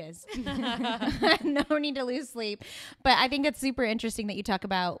who she is. No need to lose sleep. But I think that's super interesting that you talk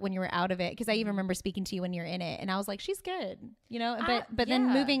about when you were out of it, because I even remember speaking to you when you're in it, and I was like, she's good. You know, but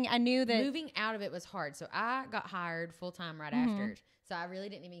then moving, I knew that moving out of it was hard. So I got hired full time right after. So I really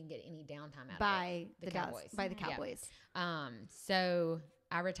didn't even get any downtime out by of it. By the Cowboys. Yeah. So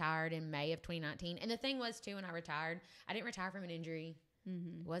I retired in May of 2019. And the thing was too, when I retired, I didn't retire from an injury.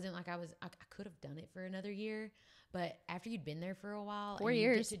 It wasn't like I could have done it for another year, but after you'd been there for a while, 4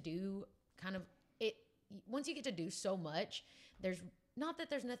 years, you get to do kind of it. Once you get to do so much, there's not that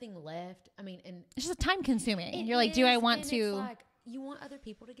there's nothing left. I mean, and it's just time consuming. You're like, do I want to? It's like, you want other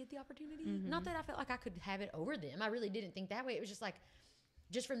people to get the opportunity. Not that I felt like I could have it over them. I really didn't think that way. It was just like,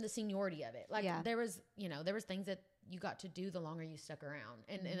 just from the seniority of it. Like there was things that you got to do the longer you stuck around.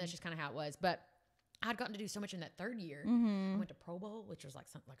 And that's just kind of how it was. But I'd gotten to do so much in that 3rd year. I went to Pro Bowl, which was like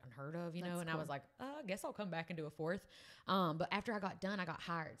something like unheard of, you know, and cool. I was like, I guess I'll come back and do a 4th. But after I got done, I got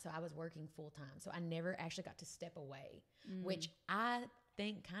hired. So I was working full time. So I never actually got to step away, which I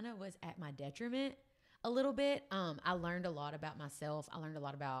think kind of was at my detriment a little bit. I learned a lot about myself. I learned a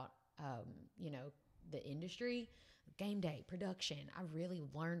lot about, the industry. Game day, production. I really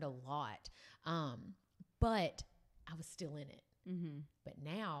learned a lot. But I was still in it. But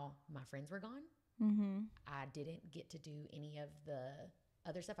now my friends were gone. I didn't get to do any of the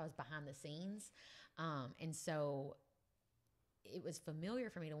other stuff. I was behind the scenes. And so it was familiar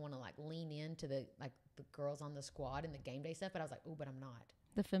for me to want to like lean into the girls on the squad and the game day stuff. But I was like, oh, but I'm not.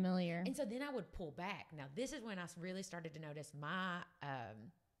 The familiar. And so then I would pull back. Now, this is when I really started to notice my,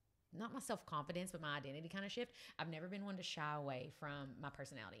 not my self-confidence, but my identity kind of shift. I've never been one to shy away from my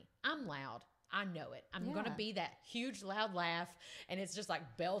personality. I'm loud. I know it. I'm going to be that huge loud laugh, and it's just like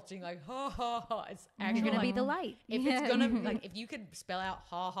belching, like, ha, ha, ha. It's actually going to be the light. If it's going to, like, if you could spell out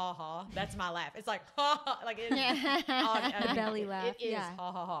ha, ha, ha, that's my laugh. It's like, ha, ha, like, it's the belly laugh. It is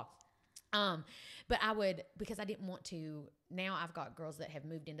ha, ha, ha. But I would, because I didn't want to, now I've got girls that have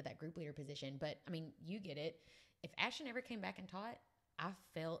moved into that group leader position, but I mean, you get it. If Ashton ever came back and taught, I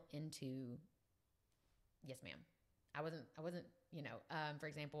fell into, yes, ma'am. I wasn't, for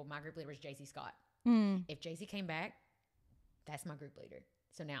example, my group leader was JC Scott. If JC came back, that's my group leader.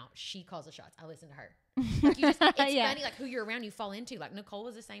 So now she calls the shots. I listen to her. Like it's funny, like who you're around, you fall into. Like Nicole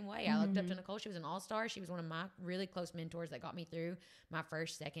was the same way. I looked up to Nicole. She was an all-star. She was one of my really close mentors that got me through my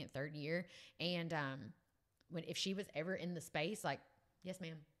first, second, third year. And if she was ever in the space, like, yes,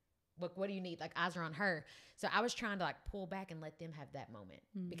 ma'am. Look, what do you need? Like, eyes are on her. So I was trying to like pull back and let them have that moment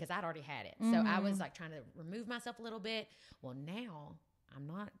because I'd already had it. So I was like trying to remove myself a little bit. Well, now I'm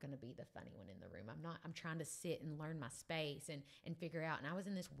not going to be the funny one in the room. I'm trying to sit and learn my space and figure out. And I was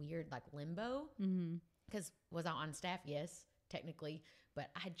in this weird like limbo because was I on staff? Yes, technically, but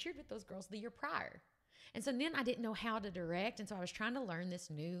I had cheered with those girls the year prior. And so then I didn't know how to direct. And so I was trying to learn this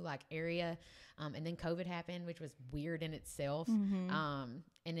new like area. And then COVID happened, which was weird in itself.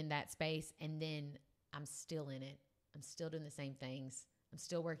 And in that space. And then I'm still in it. I'm still doing the same things. I'm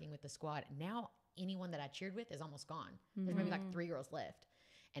still working with the squad. Now anyone that I cheered with is almost gone. There's maybe like 3 girls left.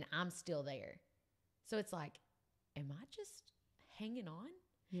 And I'm still there. So it's like, am I just hanging on?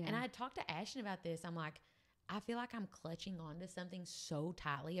 Yeah. And I had talked to Ashton about this. I'm like, I feel like I'm clutching onto something so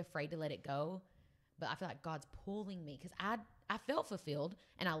tightly, afraid to let it go. But I feel like God's pulling me because I felt fulfilled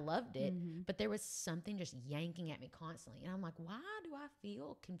and I loved it, but there was something just yanking at me constantly. And I'm like, why do I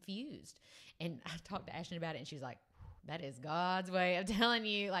feel confused? And I talked to Ashton about it and she's like, that is God's way of telling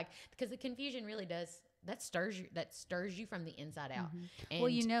you, like, because the confusion really does, that stirs you from the inside out. And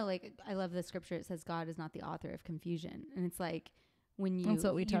well, like I love the scripture. It says God is not the author of confusion. And it's like that's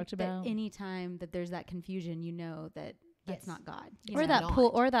what we talked about. Anytime that there's that confusion, you know that that's not God. Or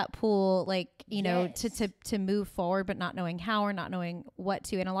that pull, like, know, to move forward, but not knowing how or not knowing what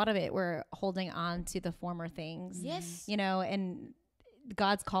to. And a lot of it, we're holding on to the former things. Yes. And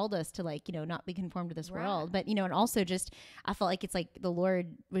God's called us to like, not be conformed to this world. But, and also just, I felt like it's like the Lord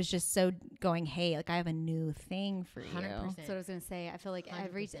was just so going, hey, like I have a new thing for you. 100%. That's what I was going to say. I feel like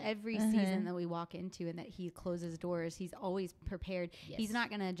 100%. every season that we walk into and that he closes doors, he's always prepared. Yes. He's not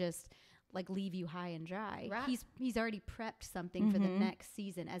going to just like leave you high and dry. Right. He's already prepped something for the next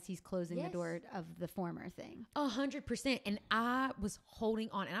season as he's closing the door of the former thing. 100%. And I was holding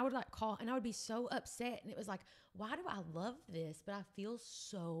on and I would like call and I would be so upset. And it was like, why do I love this? But I feel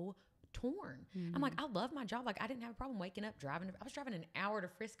so torn. I'm like, I love my job. Like I didn't have a problem waking up driving. I was driving an hour to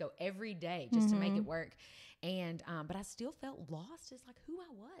Frisco every day just to make it work. And, but I still felt lost as like who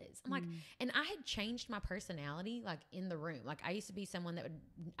I was. I'm like, and I had changed my personality, like in the room. Like I used to be someone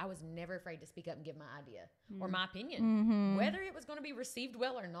I was never afraid to speak up and give my idea or my opinion, whether it was going to be received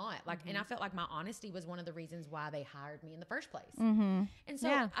well or not. Like, and I felt like my honesty was one of the reasons why they hired me in the first place. And so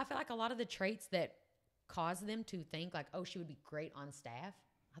I feel like a lot of the traits that caused them to think like, oh, she would be great on staff,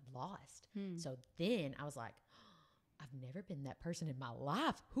 I'd lost. So then I was like, oh, I've never been that person in my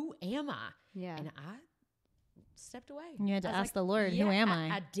life. Who am I? Yeah. And I stepped away. You had to ask the Lord, who am I?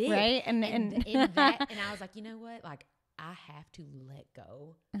 I did. Right. And I was like, you know what? Like I have to let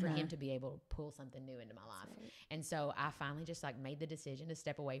go for him to be able to pull something new into my life. Right. And so I finally just like made the decision to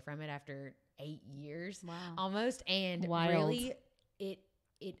step away from it after 8 years almost. And really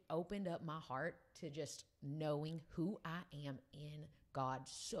it opened up my heart to just knowing who I am in God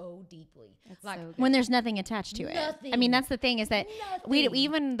so deeply. That's like so when there's nothing attached to it. I mean, that's the thing is that we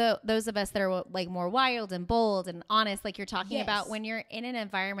even those of us that are like more wild and bold and honest, like you're talking about, when you're in an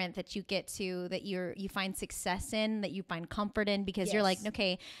environment that you get to, that you find success in, that you find comfort in, because you're like,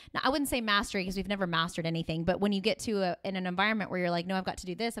 okay, now I wouldn't say mastery because we've never mastered anything, but when you get to in an environment where you're like, no, I've got to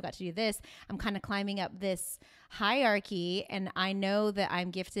do this, I'm kind of climbing up this hierarchy and I know that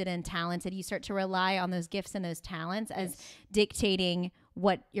I'm gifted and talented. You start to rely on those gifts and those talents as dictating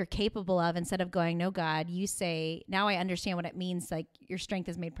what you're capable of, instead of going, no, God, you say, now I understand what it means. Like your strength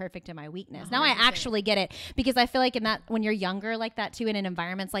is made perfect in my weakness. 100%. Now I actually get it, because I feel like in that, when you're younger like that too, and in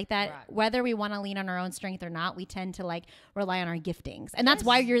environments like that, whether we want to lean on our own strength or not, we tend to like rely on our giftings. And that's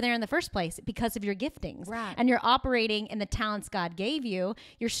why you're there in the first place, because of your giftings. Right. And you're operating in the talents God gave you.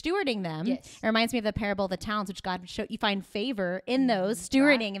 You're stewarding them. Yes. It reminds me of the parable of the talents, which God would show, you find favor in those,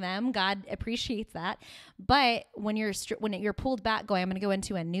 stewarding them. God appreciates that. But when you're pulled back going, I'm going to go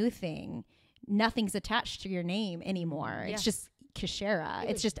into a new thing, nothing's attached to your name anymore. It's just Kashera.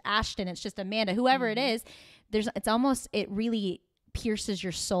 It's just Ashton. It's just Amanda, whoever it is. It really pierces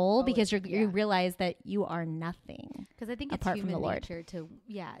your soul because you realize that you are nothing. Because I think it's human nature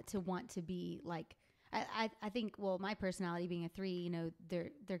to want to be like, I think, well, my personality being a 3, you know,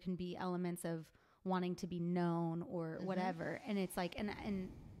 there can be elements of wanting to be known or whatever. And it's like, and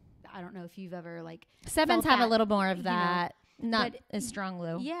I don't know if you've ever like 7s have a little more of that, not as strong,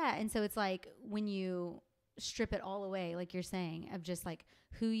 Lou. Yeah. And so it's like when you strip it all away, like you're saying, of just like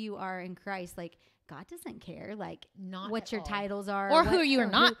who you are in Christ, like God doesn't care, like not what your titles are, or who you are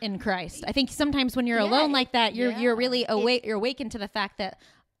not in Christ. I think sometimes when you're alone like that, you're really awake. You're awakened to the fact that,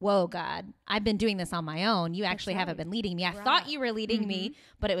 whoa, God, I've been doing this on my own. You actually haven't been leading me. I thought you were leading me,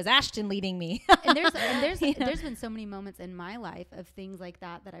 but it was Ashton leading me. and there's been so many moments in my life of things like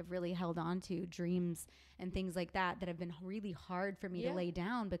that I've really held on to, dreams and things like that have been really hard for me to lay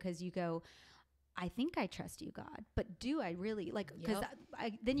down, because you go, I think I trust you, God, but do I really? Like, because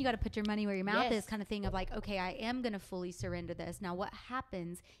then you got to put your money where your mouth is, kind of thing of like, okay, I am going to fully surrender this. Now, what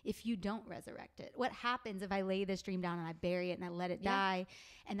happens if you don't resurrect it? What happens if I lay this dream down and I bury it and I let it die?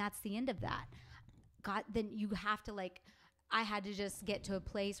 And that's the end of that. God, then you have to like, I had to just get to a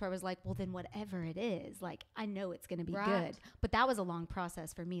place where I was like, well, then whatever it is, like, I know it's going to be good. But that was a long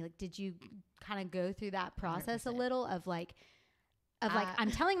process for me. Like, did you kind of go through that process 100%. A little of like, I'm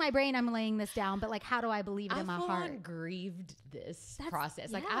telling my brain I'm laying this down, but like, how do I believe it in my heart? I grieved this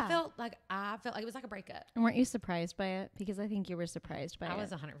process. Like I felt like it was like a breakup. And weren't you surprised by it? Because I think you were surprised by it. I was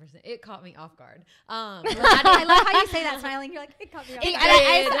 100%. It caught me off guard. I love how you say that, smiling. You're like, it caught me off guard.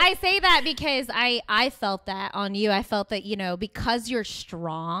 I say that because I felt that on you. I felt that, you know, because you're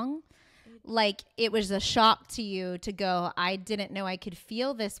strong, like it was a shock to you to go, I didn't know I could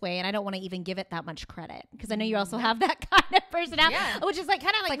feel this way, and I don't want to even give it that much credit, because I know you also have that kind of personality, which is like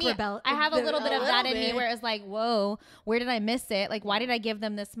kind of like me. I have a little bit of that in me where it's like, whoa, where did I miss it? Like, why did I give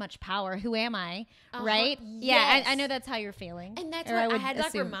them this much power? Who am I? Right? Yeah, I know that's how you're feeling. And that's what I had to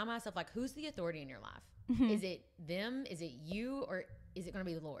like remind myself, like, who's the authority in your life? Is it them? Is it you? Or is it going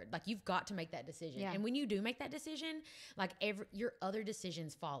to be the Lord? Like, you've got to make that decision. And when you do make that decision, like your other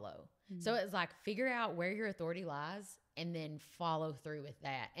decisions follow. So it's like, figure out where your authority lies and then follow through with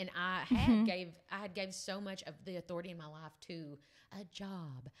that. And I had gave so much of the authority in my life to a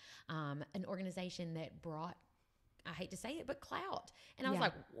job, an organization that brought, I hate to say it, but clout. And I was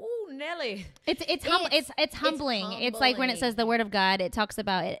like, "Ooh, Nelly." It's humbling. It's like when it says the word of God, it talks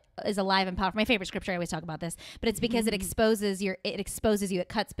about it is alive and powerful. My favorite scripture, I always talk about this, but it's because it exposes you. It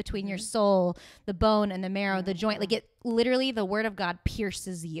cuts between your soul, the bone and the marrow, the joint. Like, it literally, the word of God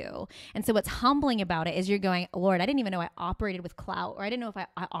pierces you. And so what's humbling about it is you're going, Lord, I didn't even know I operated with clout, or I didn't know if I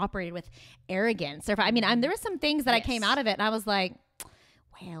operated with arrogance. Or there were some things that I came out of it and I was like,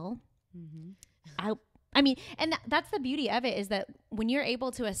 well, and that's the beauty of it, is that when you're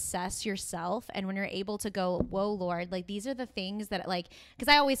able to assess yourself and when you're able to go, whoa, Lord, like, these are the things that, like, because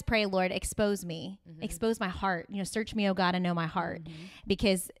I always pray, Lord, expose me, expose my heart, you know, search me, oh God, and know my heart,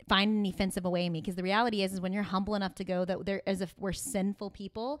 because find any offensive away in me. Because the reality is when you're humble enough to go that we're sinful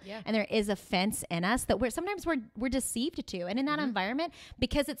people and there is offense in us that sometimes we're deceived to. And in that environment,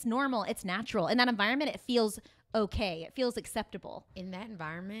 because it's normal, it's natural. In that environment, it feels okay. It feels acceptable. In that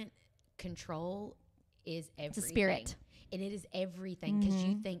environment, control is everything. It's a spirit. And it is everything, because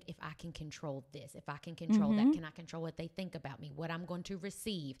you think, if I can control this, if I can control that, can I control what they think about me, what I'm going to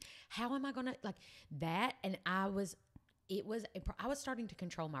receive, how am I going to, like that? And I was starting to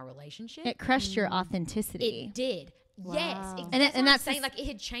control my relationship. It crushed your authenticity. It did. Wow. Yes. And that's saying, like, it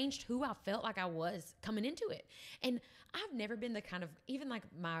had changed who I felt like I was coming into it. And I've never been the kind of, even like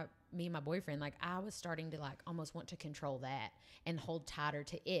me and my boyfriend, like, I was starting to like almost want to control that and hold tighter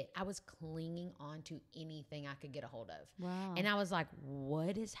to it. I was clinging on to anything I could get a hold of. Wow. And I was like,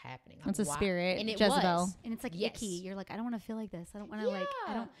 what is happening? Like, it's a spirit. And it Jezebel. was. And it's like icky. You're like, I don't want to feel like this. I don't want to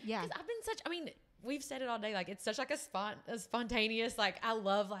Because I've been we've said it all day. Like, it's such like a spontaneous, like, I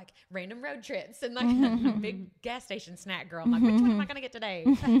love like random road trips and like a big gas station snack girl. I'm like, which one am I going to get today?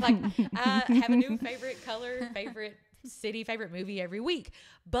 Like, I have a new favorite color, favorite city, favorite movie every week.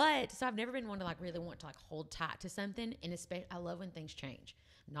 But so I've never been one to like really want to like hold tight to something. And especially, I love when things change.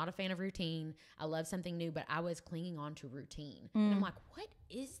 Not a fan of routine. I love something new, but I was clinging on to routine. And I'm like, what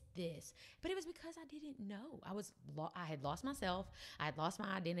is this? But it was because I didn't know. I had lost myself. I had lost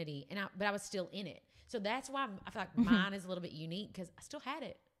my identity, but I was still in it. So that's why I feel like mine is a little bit unique, because I still had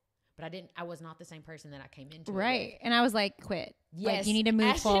it, But I was not the same person that I came into right. it with. And I was like, quit. Yes. Like, you need to move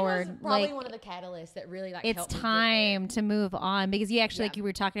Ashton forward. was probably like one of the catalysts that really like it's helped me time get to move on, because you actually, like you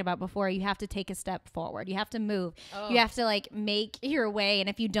were talking about before, you have to take a step forward. You have to move. You have to like make your way. And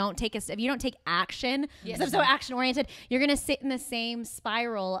if you don't take if you don't take action, because I'm so action oriented, you're going to sit in the same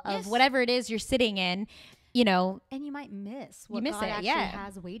spiral of whatever it is you're sitting in. You know, and you might miss what God actually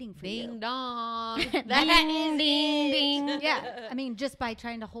has waiting for you. Ding dong. Ding, ding, ding. Yeah. I mean, just by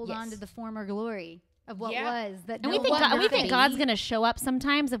trying to hold on to the former glory of what was. That and we think God's going to show up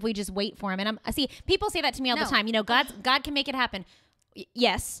sometimes if we just wait for him. And I see people say that to me all the time. You know, God can make it happen.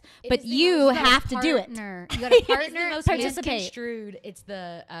 Yes, but you have to do it. You got a partner. Most misconstrued. It's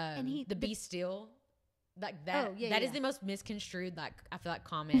the be still. Like that. That is the most misconstrued. Like I feel like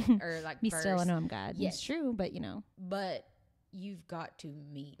comment or like be still. I know I'm God. Yes. It's true, but you know. But you've got to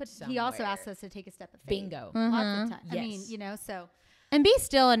meet. But somewhere. he also asks us to take a step of faith. Bingo. Lots of time. I mean, you know, so. And be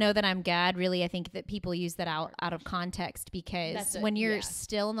still and know that I'm God. Really, I think that people use that out of context, because when you're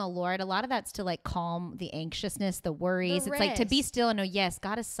still in the Lord, a lot of that's to like calm the anxiousness, the worries. It's like to be still and know, yes,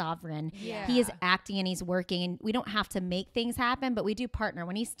 God is sovereign. Yeah. He is acting and he's working, and we don't have to make things happen, but we do partner.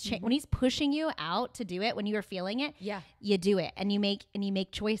 When he's when he's pushing you out to do it, when you are feeling it, you do it, and you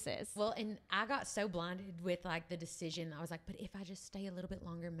make choices. Well, and I got so blinded with like the decision. I was like, but if I just stay a little bit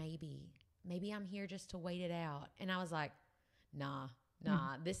longer, maybe I'm here just to wait it out. And I was like, nah,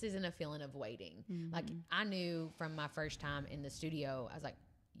 this isn't a feeling of waiting. Like I knew from my first time in the studio, I was like,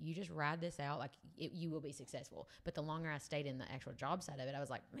 you just ride this out. Like you will be successful. But the longer I stayed in the actual job side of it, I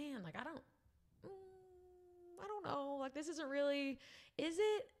was like, man, like I don't know. Like this isn't really, is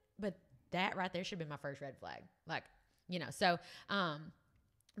it? But that right there should have been my first red flag. Like, you know, so,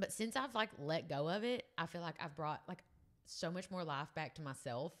 but since I've like let go of it, I feel like I've brought like so much more life back to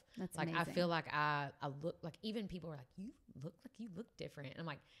myself. That's like amazing. I feel like I look like, even people are like, you look different. And I'm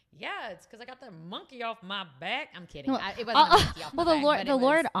like, yeah, it's because I got the monkey off my back. I'm kidding. It wasn't a monkey off my back. The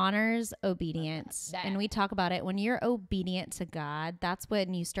Lord honors obedience, and we talk about it. When you're obedient to God, that's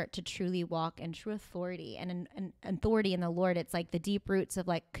when you start to truly walk in true authority and authority in the Lord. It's like the deep roots of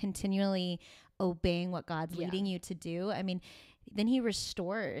like continually obeying what God's leading you to do. I mean, then he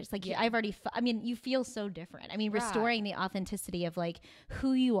restores. Like you feel so different. I mean, restoring the authenticity of like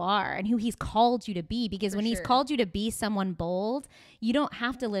who you are and who he's called you to be, because when he's called you to be someone bold, you don't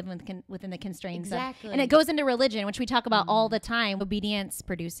have to live within the constraints and it goes into religion, which we talk about all the time. Obedience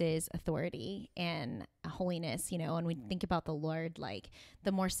produces authority and holiness, you know, and we think about the Lord, like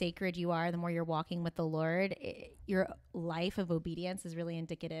the more sacred you are, the more you're walking with the Lord, your life of obedience is really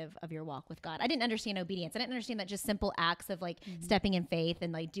indicative of your walk with God. I didn't understand obedience. I didn't understand that just simple acts of like stepping in faith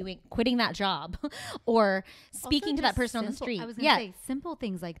and like quitting that job or speaking to that person on the street. I was going to say simple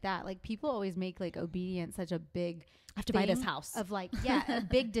things like that. Like people always make like obedience such a big I have to buy this house of like,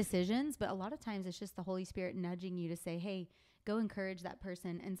 big decisions. But a lot of times it's just the Holy Spirit nudging you to say, hey, go encourage that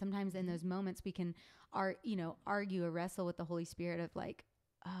person. And sometimes in those moments we can argue or wrestle with the Holy Spirit of like,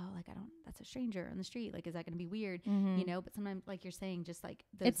 oh, like that's a stranger on the street. Like, is that going to be weird? You know, but sometimes like you're saying, just like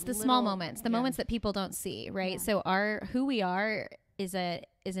it's the small moments, the moments that people don't see. Right. So who we are is an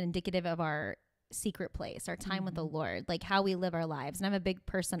indicative of our secret place, our time with the Lord, like how we live our lives. And I'm a big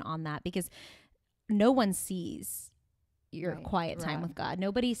person on that, because no one sees your quiet time with God.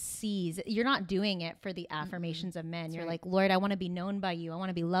 Nobody sees. You're not doing it for the affirmations of men. You're like, Lord, I want to be known by you. I want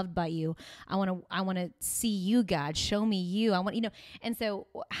to be loved by you. I want to see you, God. Show me you. I want, and so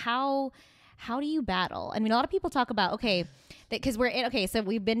how do you battle? I mean, a lot of people talk about, because so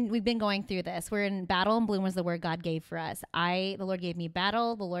we've been going through this. We're in battle, and bloom was the word God gave for us. The Lord gave me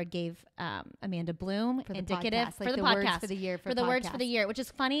battle. The Lord gave Amanda bloom for indicative podcast, for the podcast. Words for the words for the year, which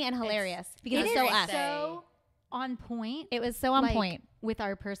is funny and hilarious because it's so us. So on point. It was so on point with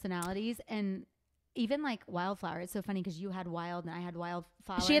our personalities, and even like Wildflower. It's so funny because you had wild and I had Wildflower.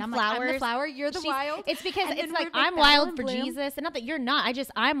 She had flowers. Like, I'm the flower. You're the wild. It's because it's like I'm wild for Jesus, and not that you're not.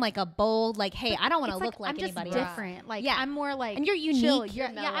 I'm like a bold, like, hey, I don't want to look like anybody. I'm just different. Like, I'm more like, and you're unique. Chill.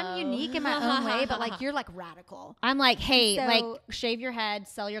 I'm unique in my own way, but like you're like radical. I'm like, hey, like shave your head,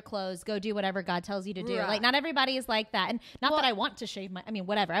 sell your clothes, go do whatever God tells you to do. Like, not everybody is like that, and not that I want to shave my. I mean,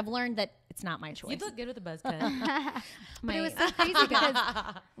 whatever. I've learned that it's not my choice. You look good with a buzz cut. But it was so crazy because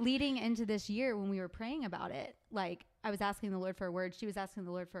leading into this year when we were praying about it, like I was asking the Lord for a word. She was asking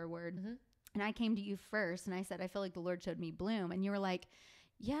the Lord for a word. And I came to you first and I said, I feel like the Lord showed me bloom. And you were like,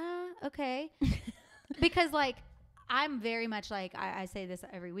 yeah, okay. Because like, I'm very much like, I say this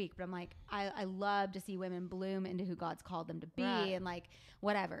every week, but I'm like, I love to see women bloom into who God's called them to be and like,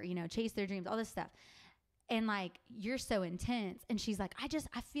 whatever, chase their dreams, all this stuff. And like, you're so intense. And she's like,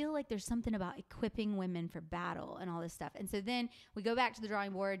 I feel like there's something about equipping women for battle and all this stuff. And so then we go back to the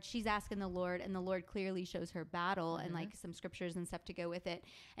drawing board. She's asking the Lord, and the Lord clearly shows her battle and like some scriptures and stuff to go with it.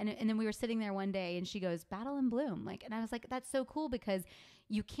 And then we were sitting there one day and she goes, battle and bloom. Like, and I was like, that's so cool, because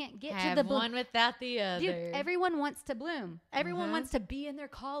you can't get to the one without the other. Dude, everyone wants to bloom. Everyone wants to be in their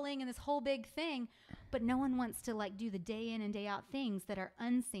calling and this whole big thing, but no one wants to like do the day in and day out things that are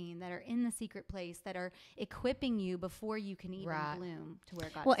unseen, that are in the secret place, that are equipping you before you can even bloom to where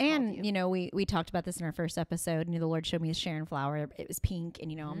God. Well, and you know, we talked about this in our first episode, and the Lord showed me a Sharon flower. It was pink,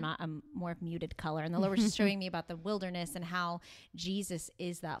 and you know, I'm more muted color, and the Lord was just showing me about the wilderness and how Jesus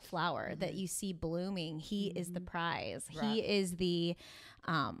is that flower that you see blooming. He is the prize. He is the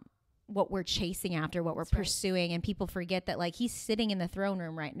what we're chasing after, what we're pursuing. And people forget that like he's sitting in the throne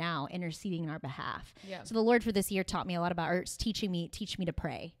room right now, interceding on our behalf. Yeah. So the Lord for this year taught me a lot about, or teach me to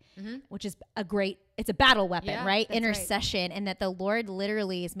pray, which is it's a battle weapon, right? Intercession. Right. And that the Lord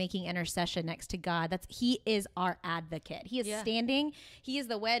literally is making intercession next to God. He is our advocate. He is standing, he is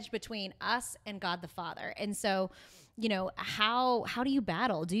the wedge between us and God the Father. And so, you know, how do you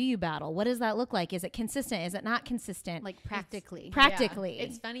battle? Do you battle? What does that look like? Is it consistent? Is it not consistent? Like practically. Yeah.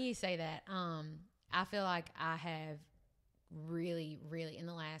 It's funny you say that. I feel like I have really, really in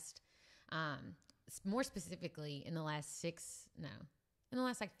the last, more specifically in the last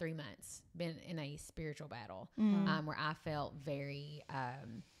 3 months, been in a spiritual battle, where I felt very, I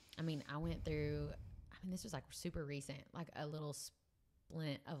went through, this was like super recent, like a little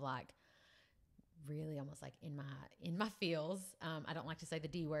splint of like, really almost like in my feels. I don't like to say the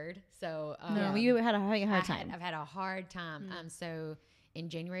D word. So no, you had a hard time. I've had a hard time. So in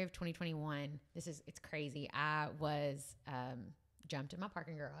January of 2021, it's crazy. I was jumped in my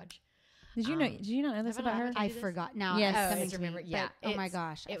parking garage. Did you not know this about her? I forgot. Now yes, remember. Yeah. Oh my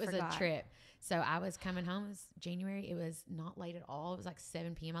gosh, it was a trip. So I was coming home. It was January. It was not late at all. It was like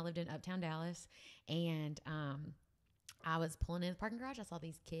 7 p.m. I lived in Uptown Dallas, and I was pulling in the parking garage. I saw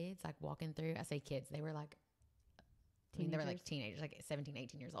these kids like walking through. I say kids. They were like, they were like teenagers, like 17,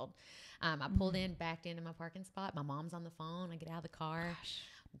 18 years old. I pulled in, backed into my parking spot. My mom's on the phone. I get out of the car,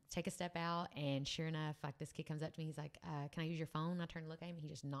 take a step out, and sure enough, like this kid comes up to me. He's like, can I use your phone? I turn to look at him, and he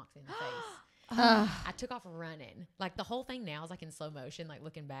just knocks me in the face. I took off running. Like the whole thing now is like in slow motion, like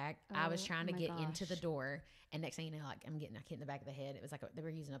looking back. I was trying to get into the door, and next thing you know, like I'm getting a hit in the back of the head. It was like they were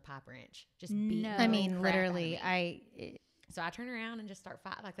using a pipe wrench, just beating. I mean, literally, So I turn around and just start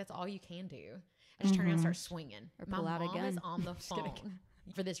fighting. Like that's all you can do. I just turn around and start swinging. Or pull out a gun. My mom is on the phone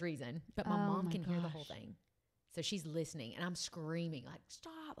for this reason, but my mom can hear the whole thing. So she's listening, and I'm screaming like,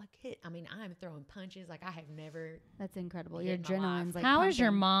 "Stop!" Like hit. I mean, I'm throwing punches like I have never. That's incredible. Your adrenaline's like. How pumping. Is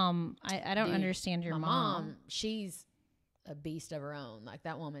your mom? I don't understand your mom. My mom, she's a beast of her own. Like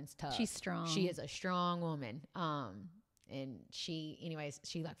that woman's tough. She's strong. She is a strong woman. And she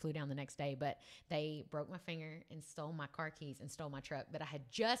like flew down the next day, but they broke my finger and stole my car keys and stole my truck that I had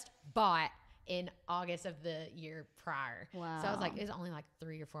just bought in August of the year prior. Wow. So I was like, it was only like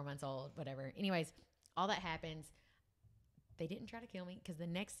 3 or 4 months old, whatever. Anyways, all that happens. They didn't try to kill me because the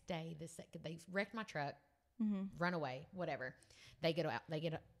next day, they wrecked my truck, run away, whatever. They get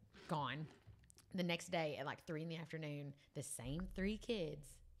gone. The next day at like 3 p.m, the same 3 kids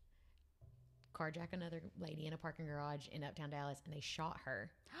carjack another lady in a parking garage in Uptown Dallas, and they shot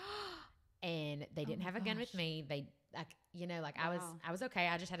her. And they didn't have a gun with me. They I was okay.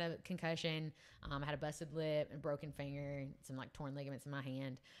 I just had a concussion. I had a busted lip and broken finger and some like torn ligaments in my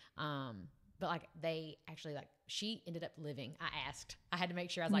hand. But like they actually she ended up living. I had to make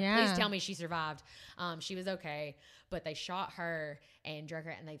sure. I was like, please tell me she survived. She was okay, but they shot her and drug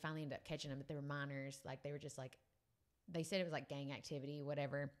her, and they finally ended up catching them. But they were minors. Like they were just like, they said it was like gang activity,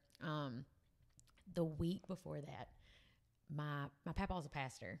 whatever. The week before that, my papa was a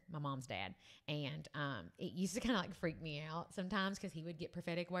pastor, my mom's dad, and it used to kind of like freak me out sometimes because he would get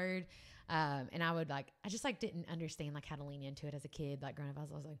prophetic word, and I would I just didn't understand how to lean into it as a kid. Like growing up,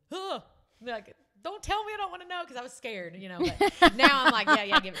 I was like, oh, like don't tell me, I don't want to know, because I was scared, But now I'm like,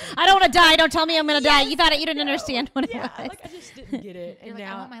 yeah, give it to me. I don't want to die. Don't tell me I'm gonna die. You didn't understand what it was. Like I just didn't get it. And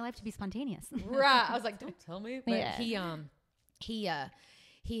now I want my life to be spontaneous. Right. I was like, don't tell me. But he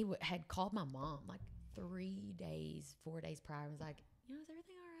had called my mom 3 days, 4 days prior. And was like, is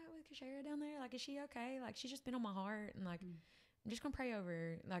everything all right with Kashara down there? Like, is she okay? Like, she's just been on my heart, and I'm just gonna pray over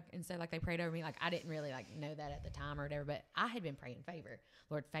her. And so they prayed over me. I didn't really know that at the time or whatever, but I had been praying favor.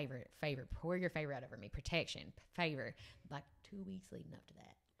 Lord, favor, pour your favor out over me, protection, favor. 2 weeks leading up to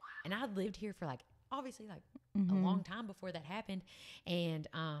that. Wow. And I lived here for obviously a long time before that happened. And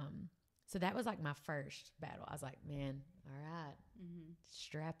so that was my first battle. I was like, man, all right,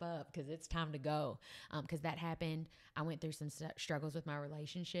 strap up because it's time to go. Because that happened. I went through some struggles with my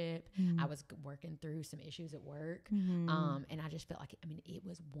relationship. I was working through some issues at work. And I just felt like, it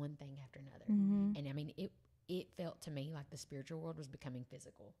was one thing after another. And it felt to me like the spiritual world was becoming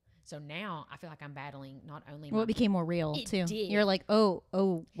physical. So now I feel like I'm battling not only it became more real too. You're like,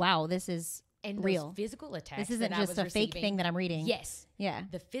 oh, wow, this is real. Physical attacks. This isn't just a fake thing that I'm reading. Yes. Yeah.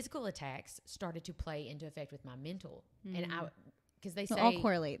 The physical attacks started to play into effect with my mental. And because they say it all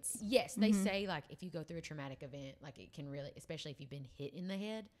correlates. Yes. They say like if you go through a traumatic event, like it can really, especially if you've been hit in the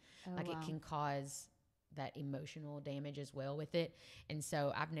head, it can cause that emotional damage as well with it. And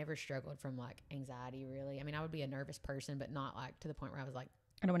so I've never struggled from like anxiety really. I would be a nervous person, but not like to the point where I was like,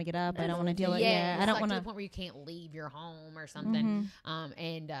 I don't want to get up. I don't want to deal with it. Yeah. I don't want to the point where you can't leave your home or something.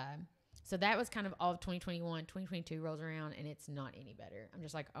 So that was kind of all of 2021. 2022 rolls around and it's not any better. I'm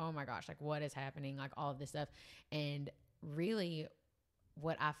just like, oh my gosh, like what is happening? Like all of this stuff. And really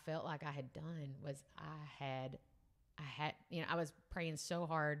what I felt like I had done was I had, I was praying so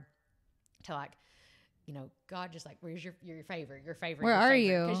hard to like, God, just like, where's your favor? Where are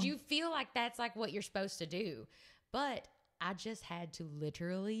you? Because you feel like that's like what you're supposed to do. But I just had to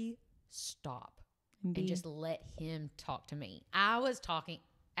literally stop and just let him talk to me. I was talking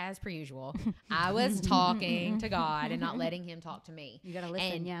as per usual. I was talking to God and not letting him talk to me. You got to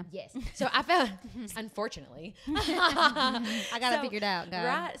listen. Yeah. Yes. So I felt, unfortunately, I got it figured out. God.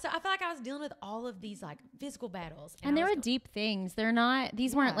 Right. So I felt like I was dealing with all of these like physical battles. And they were deep things. They're not,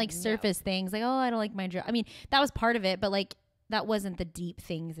 these weren't like surface things. Like, oh, I don't like my job. That was part of it, but like, that wasn't the deep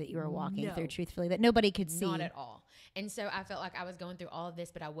things that you were walking through, truthfully, that nobody could see. Not at all. And so I felt like I was going through all of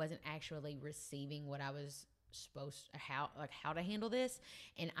this, but I wasn't actually receiving what I was supposed to, how to handle this.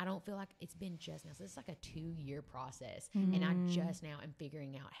 And I don't feel like it's been just now. So it's like a 2-year process. And I just now am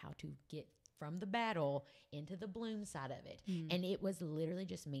figuring out how to get from the battle into the bloom side of it. And it was literally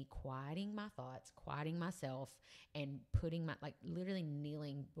just me quieting my thoughts, quieting myself, and putting literally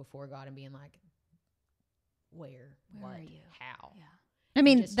kneeling before God and being like, where what, are you? How? Yeah.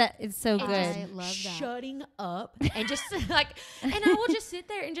 That is so good. I love that. Shutting up and just like, and I will just sit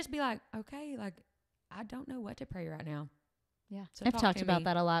there and just be like, okay, like, I don't know what to pray right now. Yeah. So I've talked about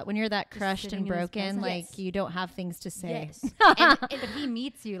that a lot. When you're that crushed and broken, like you don't have things to say. Yes. But he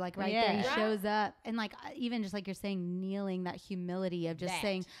meets you like there. He shows up. And like, even just like you're saying, kneeling, that humility of just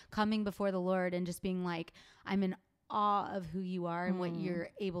saying, coming before the Lord and just being like, I'm in awe of who you are and what you're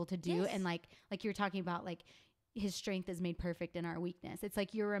able to do. And like you're talking about, like, his strength is made perfect in our weakness. It's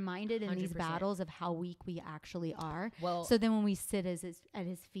like you're reminded in 100%. These battles of how weak we actually are. Well, so then when we sit at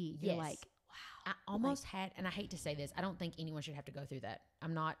his feet, you're like, wow. I almost had, and I hate to say this, I don't think anyone should have to go through that.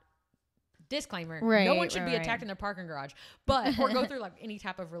 I'm not, disclaimer, no one should be attacked in their parking garage, but, or go through like any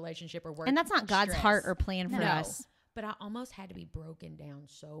type of relationship or work. And that's not God's heart or plan for us. But I almost had to be broken down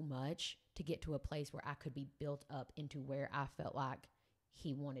so much to get to a place where I could be built up into where I felt like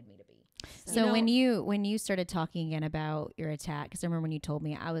he wanted me to be. So when you started talking again about your attack, because I remember when you told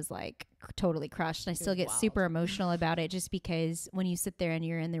me, I was like totally crushed. And I still get super emotional about it, just because when you sit there and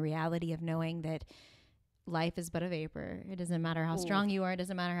you're in the reality of knowing that life is but a vapor. It doesn't matter how strong you are. It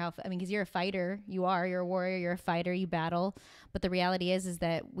doesn't matter how, because you're a fighter. You're a warrior. You're a fighter. You battle. But the reality is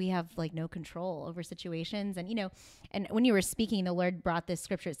that we have like no control over situations. And, and when you were speaking, the Lord brought this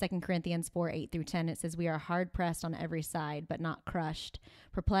scripture, 2 Corinthians 4:8-10. It says, we are hard pressed on every side, but not crushed,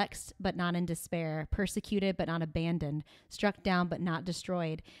 perplexed, but not in despair, persecuted, but not abandoned, struck down, but not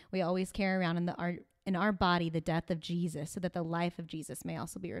destroyed. We always carry around in our body the death of Jesus, so that the life of Jesus may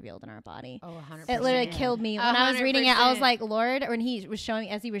also be revealed in our body. Oh, 100%. It literally killed me. When I was reading it, I was like, Lord, when he was showing,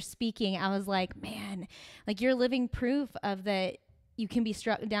 as he was speaking, I was like, man, like you're living proof of that. You can be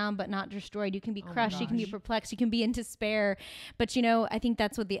struck down, but not destroyed. You can be crushed. You can be perplexed. You can be in despair. But, I think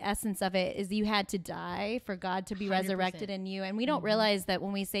that's what the essence of it is. You had to die for God to be 100%. Resurrected in you. And we don't realize that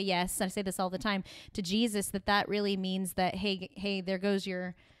when we say yes, I say this all the time, to Jesus, that really means that, hey, there goes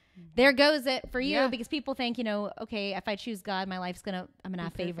it for you, because people think, okay, if I choose God, my life's I'm gonna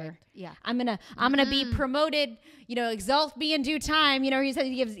have favor. Yeah. I'm gonna be promoted, exalt me in due time. He says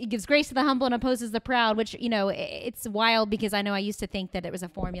he gives grace to the humble and opposes the proud, which, it's wild, because I know I used to think that it was a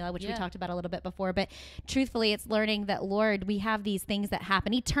formula, which we talked about a little bit before, but truthfully, it's learning that, Lord, we have these things that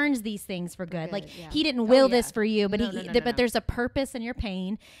happen. He turns these things for good. Like he didn't will this for you, but but there's a purpose in your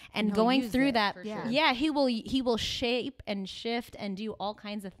pain, and going through that. Sure. He will shape and shift and do all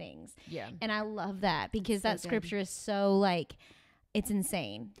kinds of things. Yeah. And I love that, because that scripture is so like, it's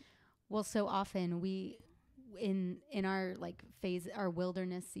insane. Well, so often we, in our like phase, our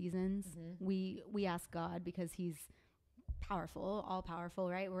wilderness seasons, we ask God, because he's powerful, all powerful,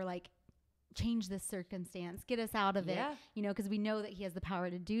 right? We're like, change this circumstance, get us out of it, you know, because we know that he has the power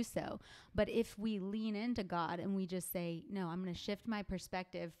to do so. But if we lean into God and we just say, no, I'm going to shift my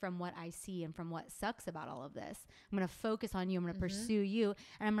perspective from what I see and from what sucks about all of this. I'm going to focus on you. I'm going to pursue you.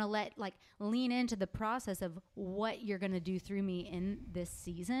 And I'm going to lean into the process of what you're going to do through me in this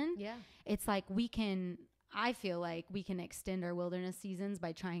season. Yeah. It's like I feel like we can extend our wilderness seasons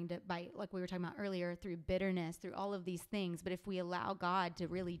by like we were talking about earlier, through bitterness, through all of these things. But if we allow God to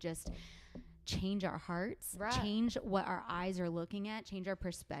really just change our hearts, change what our eyes are looking at, change our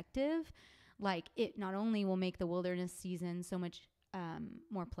perspective, like it not only will make the wilderness season so much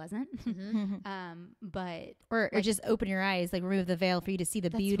more pleasant, but or just open your eyes, like remove the veil for you to see the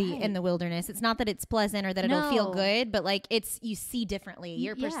beauty in the wilderness. It's not that it's pleasant or that it'll feel good, but like you see differently.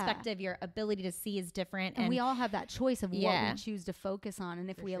 Your perspective, your ability to see is different, and we all have that choice of what we choose to focus on. And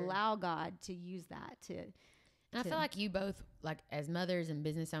if we allow God to use that and I feel like you both, like as mothers and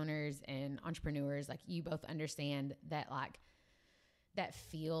business owners and entrepreneurs, like you both understand that, like that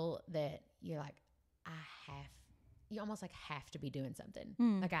feel that you're like, you almost like have to be doing something.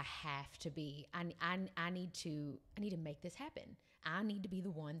 Like I have to be, I need to make this happen. I need to be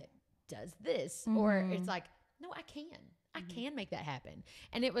the one that does this. Or it's like, no, I can make that happen.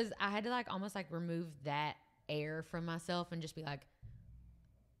 And I had to like almost like remove that air from myself and just be like,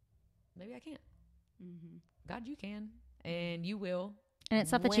 maybe I can't. God, you can, and you will. And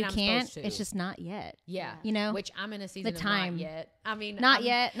it's not that you can't, it's just not yet. Yeah. You know? Which I'm in a season of not yet. I mean, not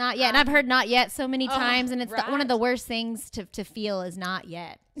yet. And I've heard not yet so many times, and it's one of the worst things to feel is not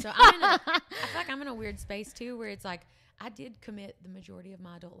yet. So I feel like I'm in a weird space too, where it's like, I did commit the majority of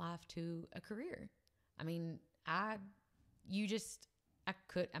my adult life to a career. I mean, I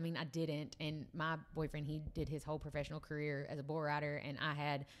didn't. And my boyfriend, he did his whole professional career as a bull rider, and I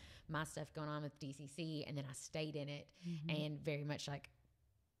had my stuff going on with DCC, and then I stayed in it and very much like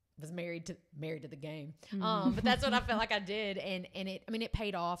was married to the game. But that's what I felt like I did. And it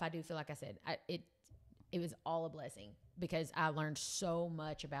paid off. I do feel like I said, it was all a blessing because I learned so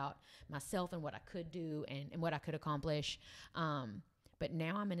much about myself and what I could do and what I could accomplish. But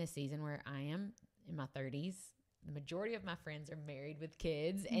now I'm in a season where I am in my 30s. The majority of my friends are married with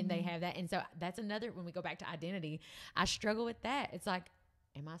kids and they have that. And so that's another, when we go back to identity, I struggle with that. It's like,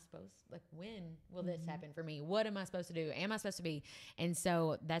 when will this happen for me? What am I supposed to do? Am I supposed to be? And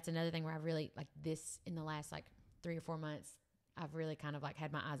so that's another thing where I really like this in the last like 3 or 4 months, I've really kind of like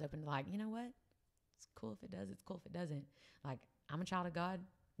had my eyes open to like, you know what? It's cool if it does. It's cool if it doesn't. Like I'm a child of God,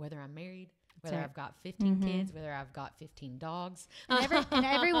 whether I'm married, whether I've got 15 kids, whether I've got 15 dogs. And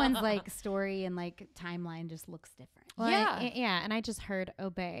everyone's like story and like timeline just looks different. Well, and I just heard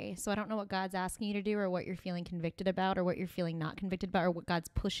obey. So I don't know what God's asking you to do or what you're feeling convicted about or what you're feeling not convicted about or what God's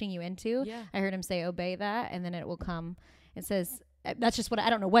pushing you into. Yeah. I heard him say obey that, and then it will come. It says that's just what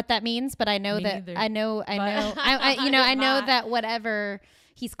I don't know what that means, but I know I know that whatever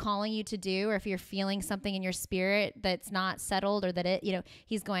he's calling you to do, or if you're feeling something in your spirit that's not settled or that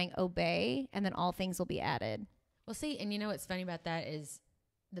he's going obey, and then all things will be added. Well, see, and you know what's funny about that is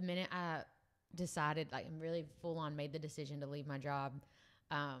the minute I decided, like, and really full on made the decision to leave my job,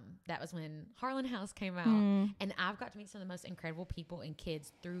 that was when Harlan House came out, and I've got to meet some of the most incredible people and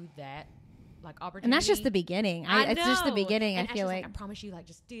kids through that like opportunity. And that's just the beginning. It's just the beginning. And I feel like I promise you, like,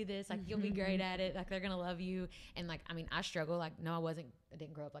 just do this. Like, you'll be great at it. Like, they're gonna love you. And like, I mean, I struggle. Like, no, I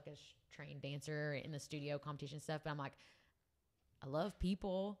didn't grow up like a trained dancer in the studio competition stuff. But I'm like, I love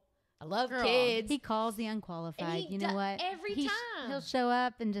people. I love kids. He calls the unqualified. You know what? Every time he'll show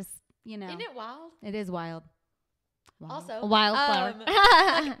up and just, Isn't it wild? It is wild. Wow. Also, a wildflower.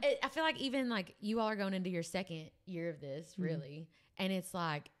 I feel like even like you all are going into your second year of this, really, and it's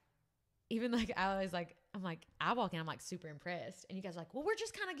like, even like I walk in, I'm like super impressed, and you guys are like, well, we're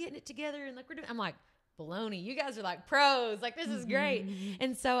just kind of getting it together, and like we're doing. I'm like, baloney, you guys are like pros, like this is great,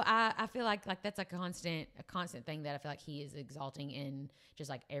 and so I feel like that's a constant thing that I feel like he is exalting in just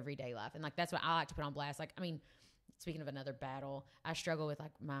like everyday life, and like that's what I like to put on blast. Like, I mean, speaking of another battle, I struggle with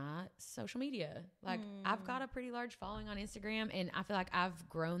like my social media. Like I've got a pretty large following on Instagram, and I feel like I've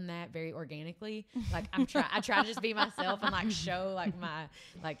grown that very organically. Like I try to just be myself and like show like my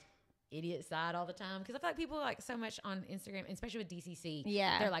like idiot side all the time, because I feel like people like so much on Instagram, especially with DCC.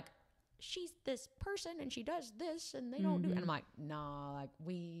 Yeah, they're like, she's this person and she does this and they don't do. And I'm like, nah, like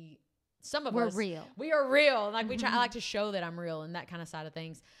we're real. We are real. Like I like to show that I'm real and that kind of side of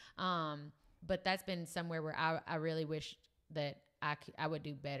things. But that's been somewhere where I really wish that I would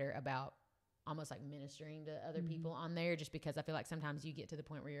do better about almost like ministering to other people on there, just because I feel like sometimes you get to the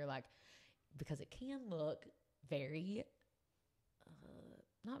point where you're like, because it can look very,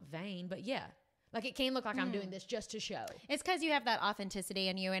 not vain, but yeah, Like it can look like I'm doing this just to show. It's because you have that authenticity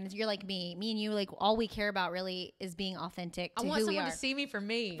in you, and you're like me and you. Like all we care about really is being authentic to who we are. I want someone to see me for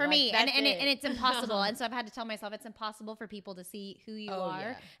me. For me, and it's impossible. And so I've had to tell myself it's impossible for people to see who you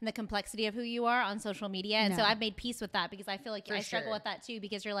are and the complexity of who you are on social media. And so I've made peace with that because I feel like I struggle with that too.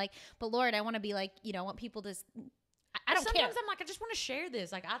 Because you're like, but Lord, I want to be like, you know, I want people to. I don't Sometimes care. I'm like, I just want to share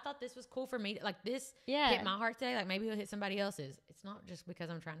this. Like, I thought this was cool for me. Like, this hit my heart today. Like, maybe it'll hit somebody else's. It's not just because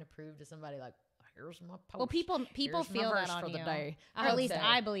I'm trying to prove to somebody, like, here's my post. Well, people feel that on you. Or at least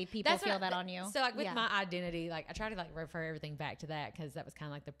I believe people feel that on you. So, like, with my identity, like, I try to, like, refer everything back to that because that was kind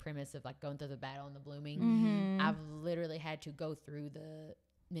of like the premise of, like, going through the battle and the blooming. Mm-hmm. I've literally had to go through the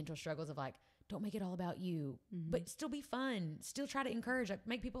mental struggles of, like, don't make it all about you, but still be fun. Still try to encourage, like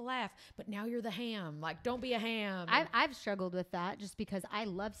make people laugh. But now you're the ham. Like, don't be a ham. I've struggled with that just because I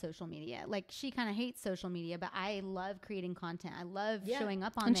love social media. Like, she kind of hates social media, but I love creating content. I love showing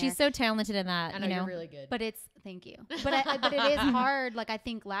up on and there. She's so talented in that. I know you're really good. But thank you. But it is hard. Like, I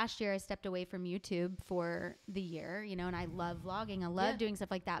think last year I stepped away from YouTube for the year, you know, and I love vlogging. I love doing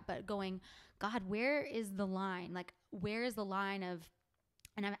stuff like that. But going, God, where is the line? Like, where is the line of,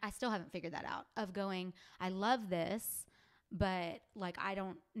 and I still haven't figured that out, of going, I love this, but like, I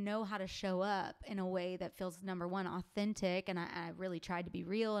don't know how to show up in a way that feels, number one, authentic. And I really tried to be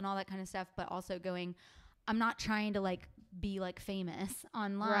real and all that kind of stuff, but also going, I'm not trying to like be like famous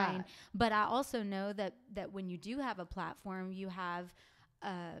online. Right. But I also know that when you do have a platform, you have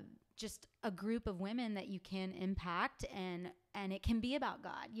just a group of women that you can impact, and it can be about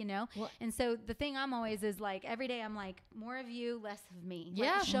God, you know? Well, and so the thing I'm always is like, every day I'm like, more of you, less of me.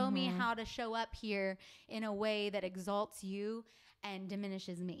 Yeah. Like, show me how to show up here in a way that exalts you and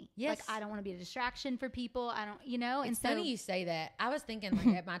diminishes me. Yes. Like, I don't want to be a distraction for people. I don't, you know? It's funny you say that. I was thinking,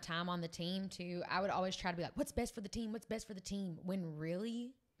 like, at my time on the team too, I would always try to be like, what's best for the team? What's best for the team? When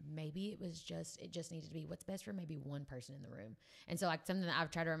really, maybe it just needed to be what's best for maybe one person in the room. And so, like, something that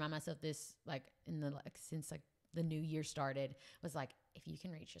I've tried to remind myself this, like, since like the new year started, was like, if you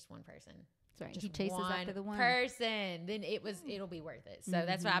can reach just one person, right, he chases after the one person, then it'll be worth it. So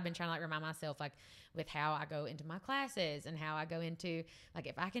that's what I've been trying to, like, remind myself, like, with how I go into my classes and how I go into, like,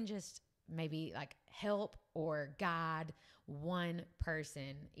 if I can just maybe like help or guide one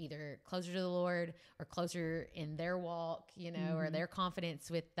person either closer to the Lord or closer in their walk, you know, or their confidence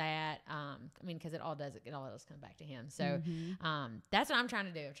with that. I mean, because it all does come back to Him. So that's what I'm trying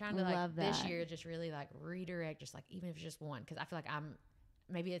to do. I'm trying to, like, this year just really, like, redirect, just like, even if it's just one, because I feel like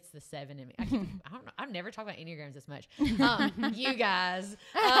maybe it's the 7 in me. I don't know. I've never talked about Enneagrams this much. You guys.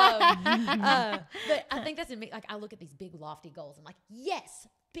 But I think that's in me. Like, I look at these big lofty goals. I'm like, yes,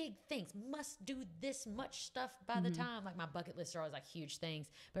 big things, must do this much stuff by the time. Like, my bucket lists are always like huge things,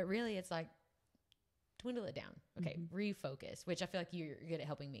 but really it's like, dwindle it down. Okay, refocus, which I feel like you're good at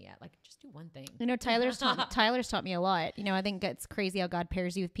helping me at. Like, just do one thing. You know, Tyler's taught me a lot. You know, I think it's crazy how God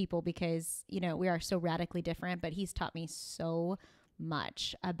pairs you with people because, you know, we are so radically different, but He's taught me so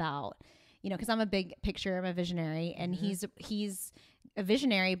much about, you know, because I'm a big picture, I'm a visionary, and he's a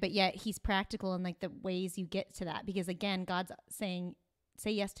visionary, but yet He's practical in, like, the ways you get to that, because again, God's saying, say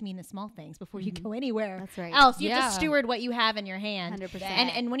yes to me in the small things before you go anywhere. That's right. Else you have to steward what you have in your hand. 100%.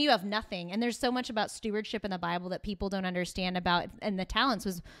 And when you have nothing, and there's so much about stewardship in the Bible that people don't understand about, and the talents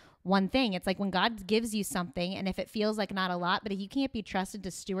was one thing. It's like when God gives you something, and if it feels like not a lot, but if you can't be trusted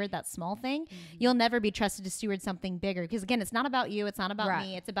to steward that small thing, you'll never be trusted to steward something bigger. Because again, it's not about you. It's not about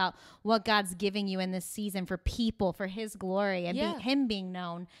me. It's about what God's giving you in this season for people, for His glory, and Him being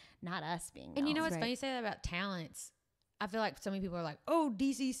known, not us being known. And you know what's funny you say that about talents? I feel like so many people are like, oh,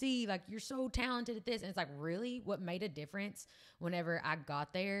 DCC, like, you're so talented at this. And it's like, really? What made a difference whenever I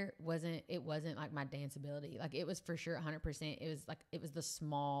got there wasn't like my dance ability. Like, it was for sure 100%. It was the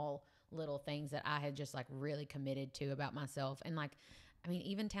small little things that I had just, like, really committed to about myself. And, like, I mean,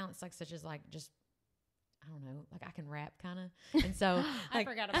 even talents, like, such as, like, just, I don't know, like, I can rap kind of. And so, like,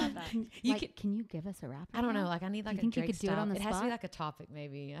 I forgot about that. Can you give us a rap? I don't know. Like, I need, like, a Drake style. Do it on the spot? It has to be like a topic,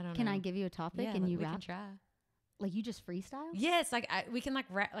 maybe. I don't know. Can I give you a topic and you we rap? Can try. Like, you just freestyle? Yes, like, we can, like,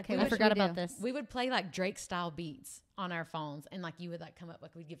 rap. Like, I forgot about this. We would play, like, Drake style beats on our phones, and, like, you would, like, come up,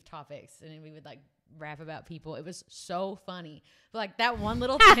 like, we'd give topics, and then we would, like, rap about people. It was so funny. But, like, that one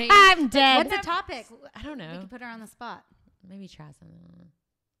little thing. I'm dead. What's a topic? I don't know. We can put her on the spot. Maybe try something.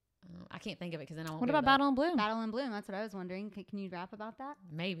 I can't think of it because then I won't. What about Battle and Bloom? Battle and Bloom. That's what I was wondering. Can you rap about that?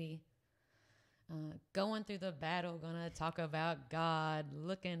 Maybe. Going through the battle, gonna talk about God,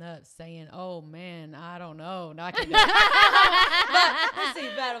 looking up, saying, oh man, I don't know. No, I can't do it. Let's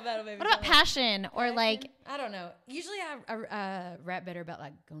see, battle, baby. What about passion? Or like, I don't know. Usually I rap better about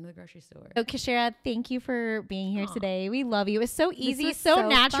like going to the grocery store. Oh, Kashara, thank you for being here today. We love you. It was so easy, so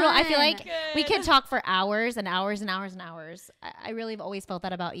natural. Fun. I feel like we could talk for hours and hours and hours and hours. I really have always felt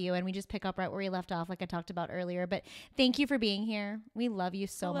that about you, and we just pick up right where we left off, like I talked about earlier. But thank you for being here. We love you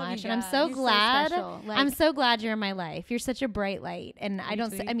so much, and I'm so glad. So I'm so glad you're in my life. You're such a bright light, and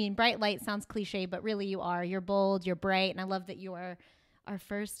I mean, bright light sounds cliche, but really you are. You're bold. You're bright, and I love that you are our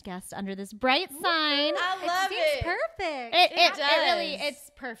first guest under this bright sign. I love it. It's perfect. It really, it's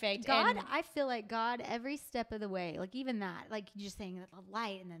perfect. God, I feel like God every step of the way, like even that, like you're just saying the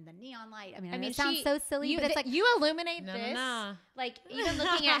light and then the neon light. I mean, it sounds so silly, but it's like you illuminate this. Like even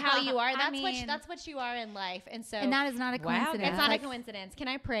looking at how you are, that's what you are in life. And that is not a coincidence. It's not a coincidence. Can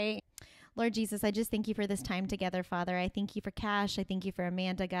I pray? Lord Jesus, I just thank you for this time together, Father. I thank you for Cash. I thank you for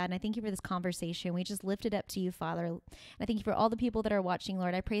Amanda, God, and I thank you for this conversation. We just lift it up to you, Father. And I thank you for all the people that are watching,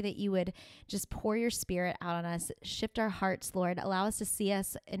 Lord. I pray that you would just pour your spirit out on us, shift our hearts, Lord. Allow us to see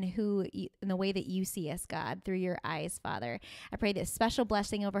us in the way that you see us, God, through your eyes, Father. I pray this special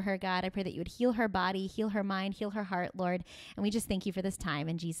blessing over her, God. I pray that you would heal her body, heal her mind, heal her heart, Lord. And we just thank you for this time.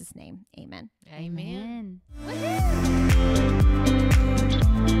 In Jesus' name, amen. Amen. Woohoo!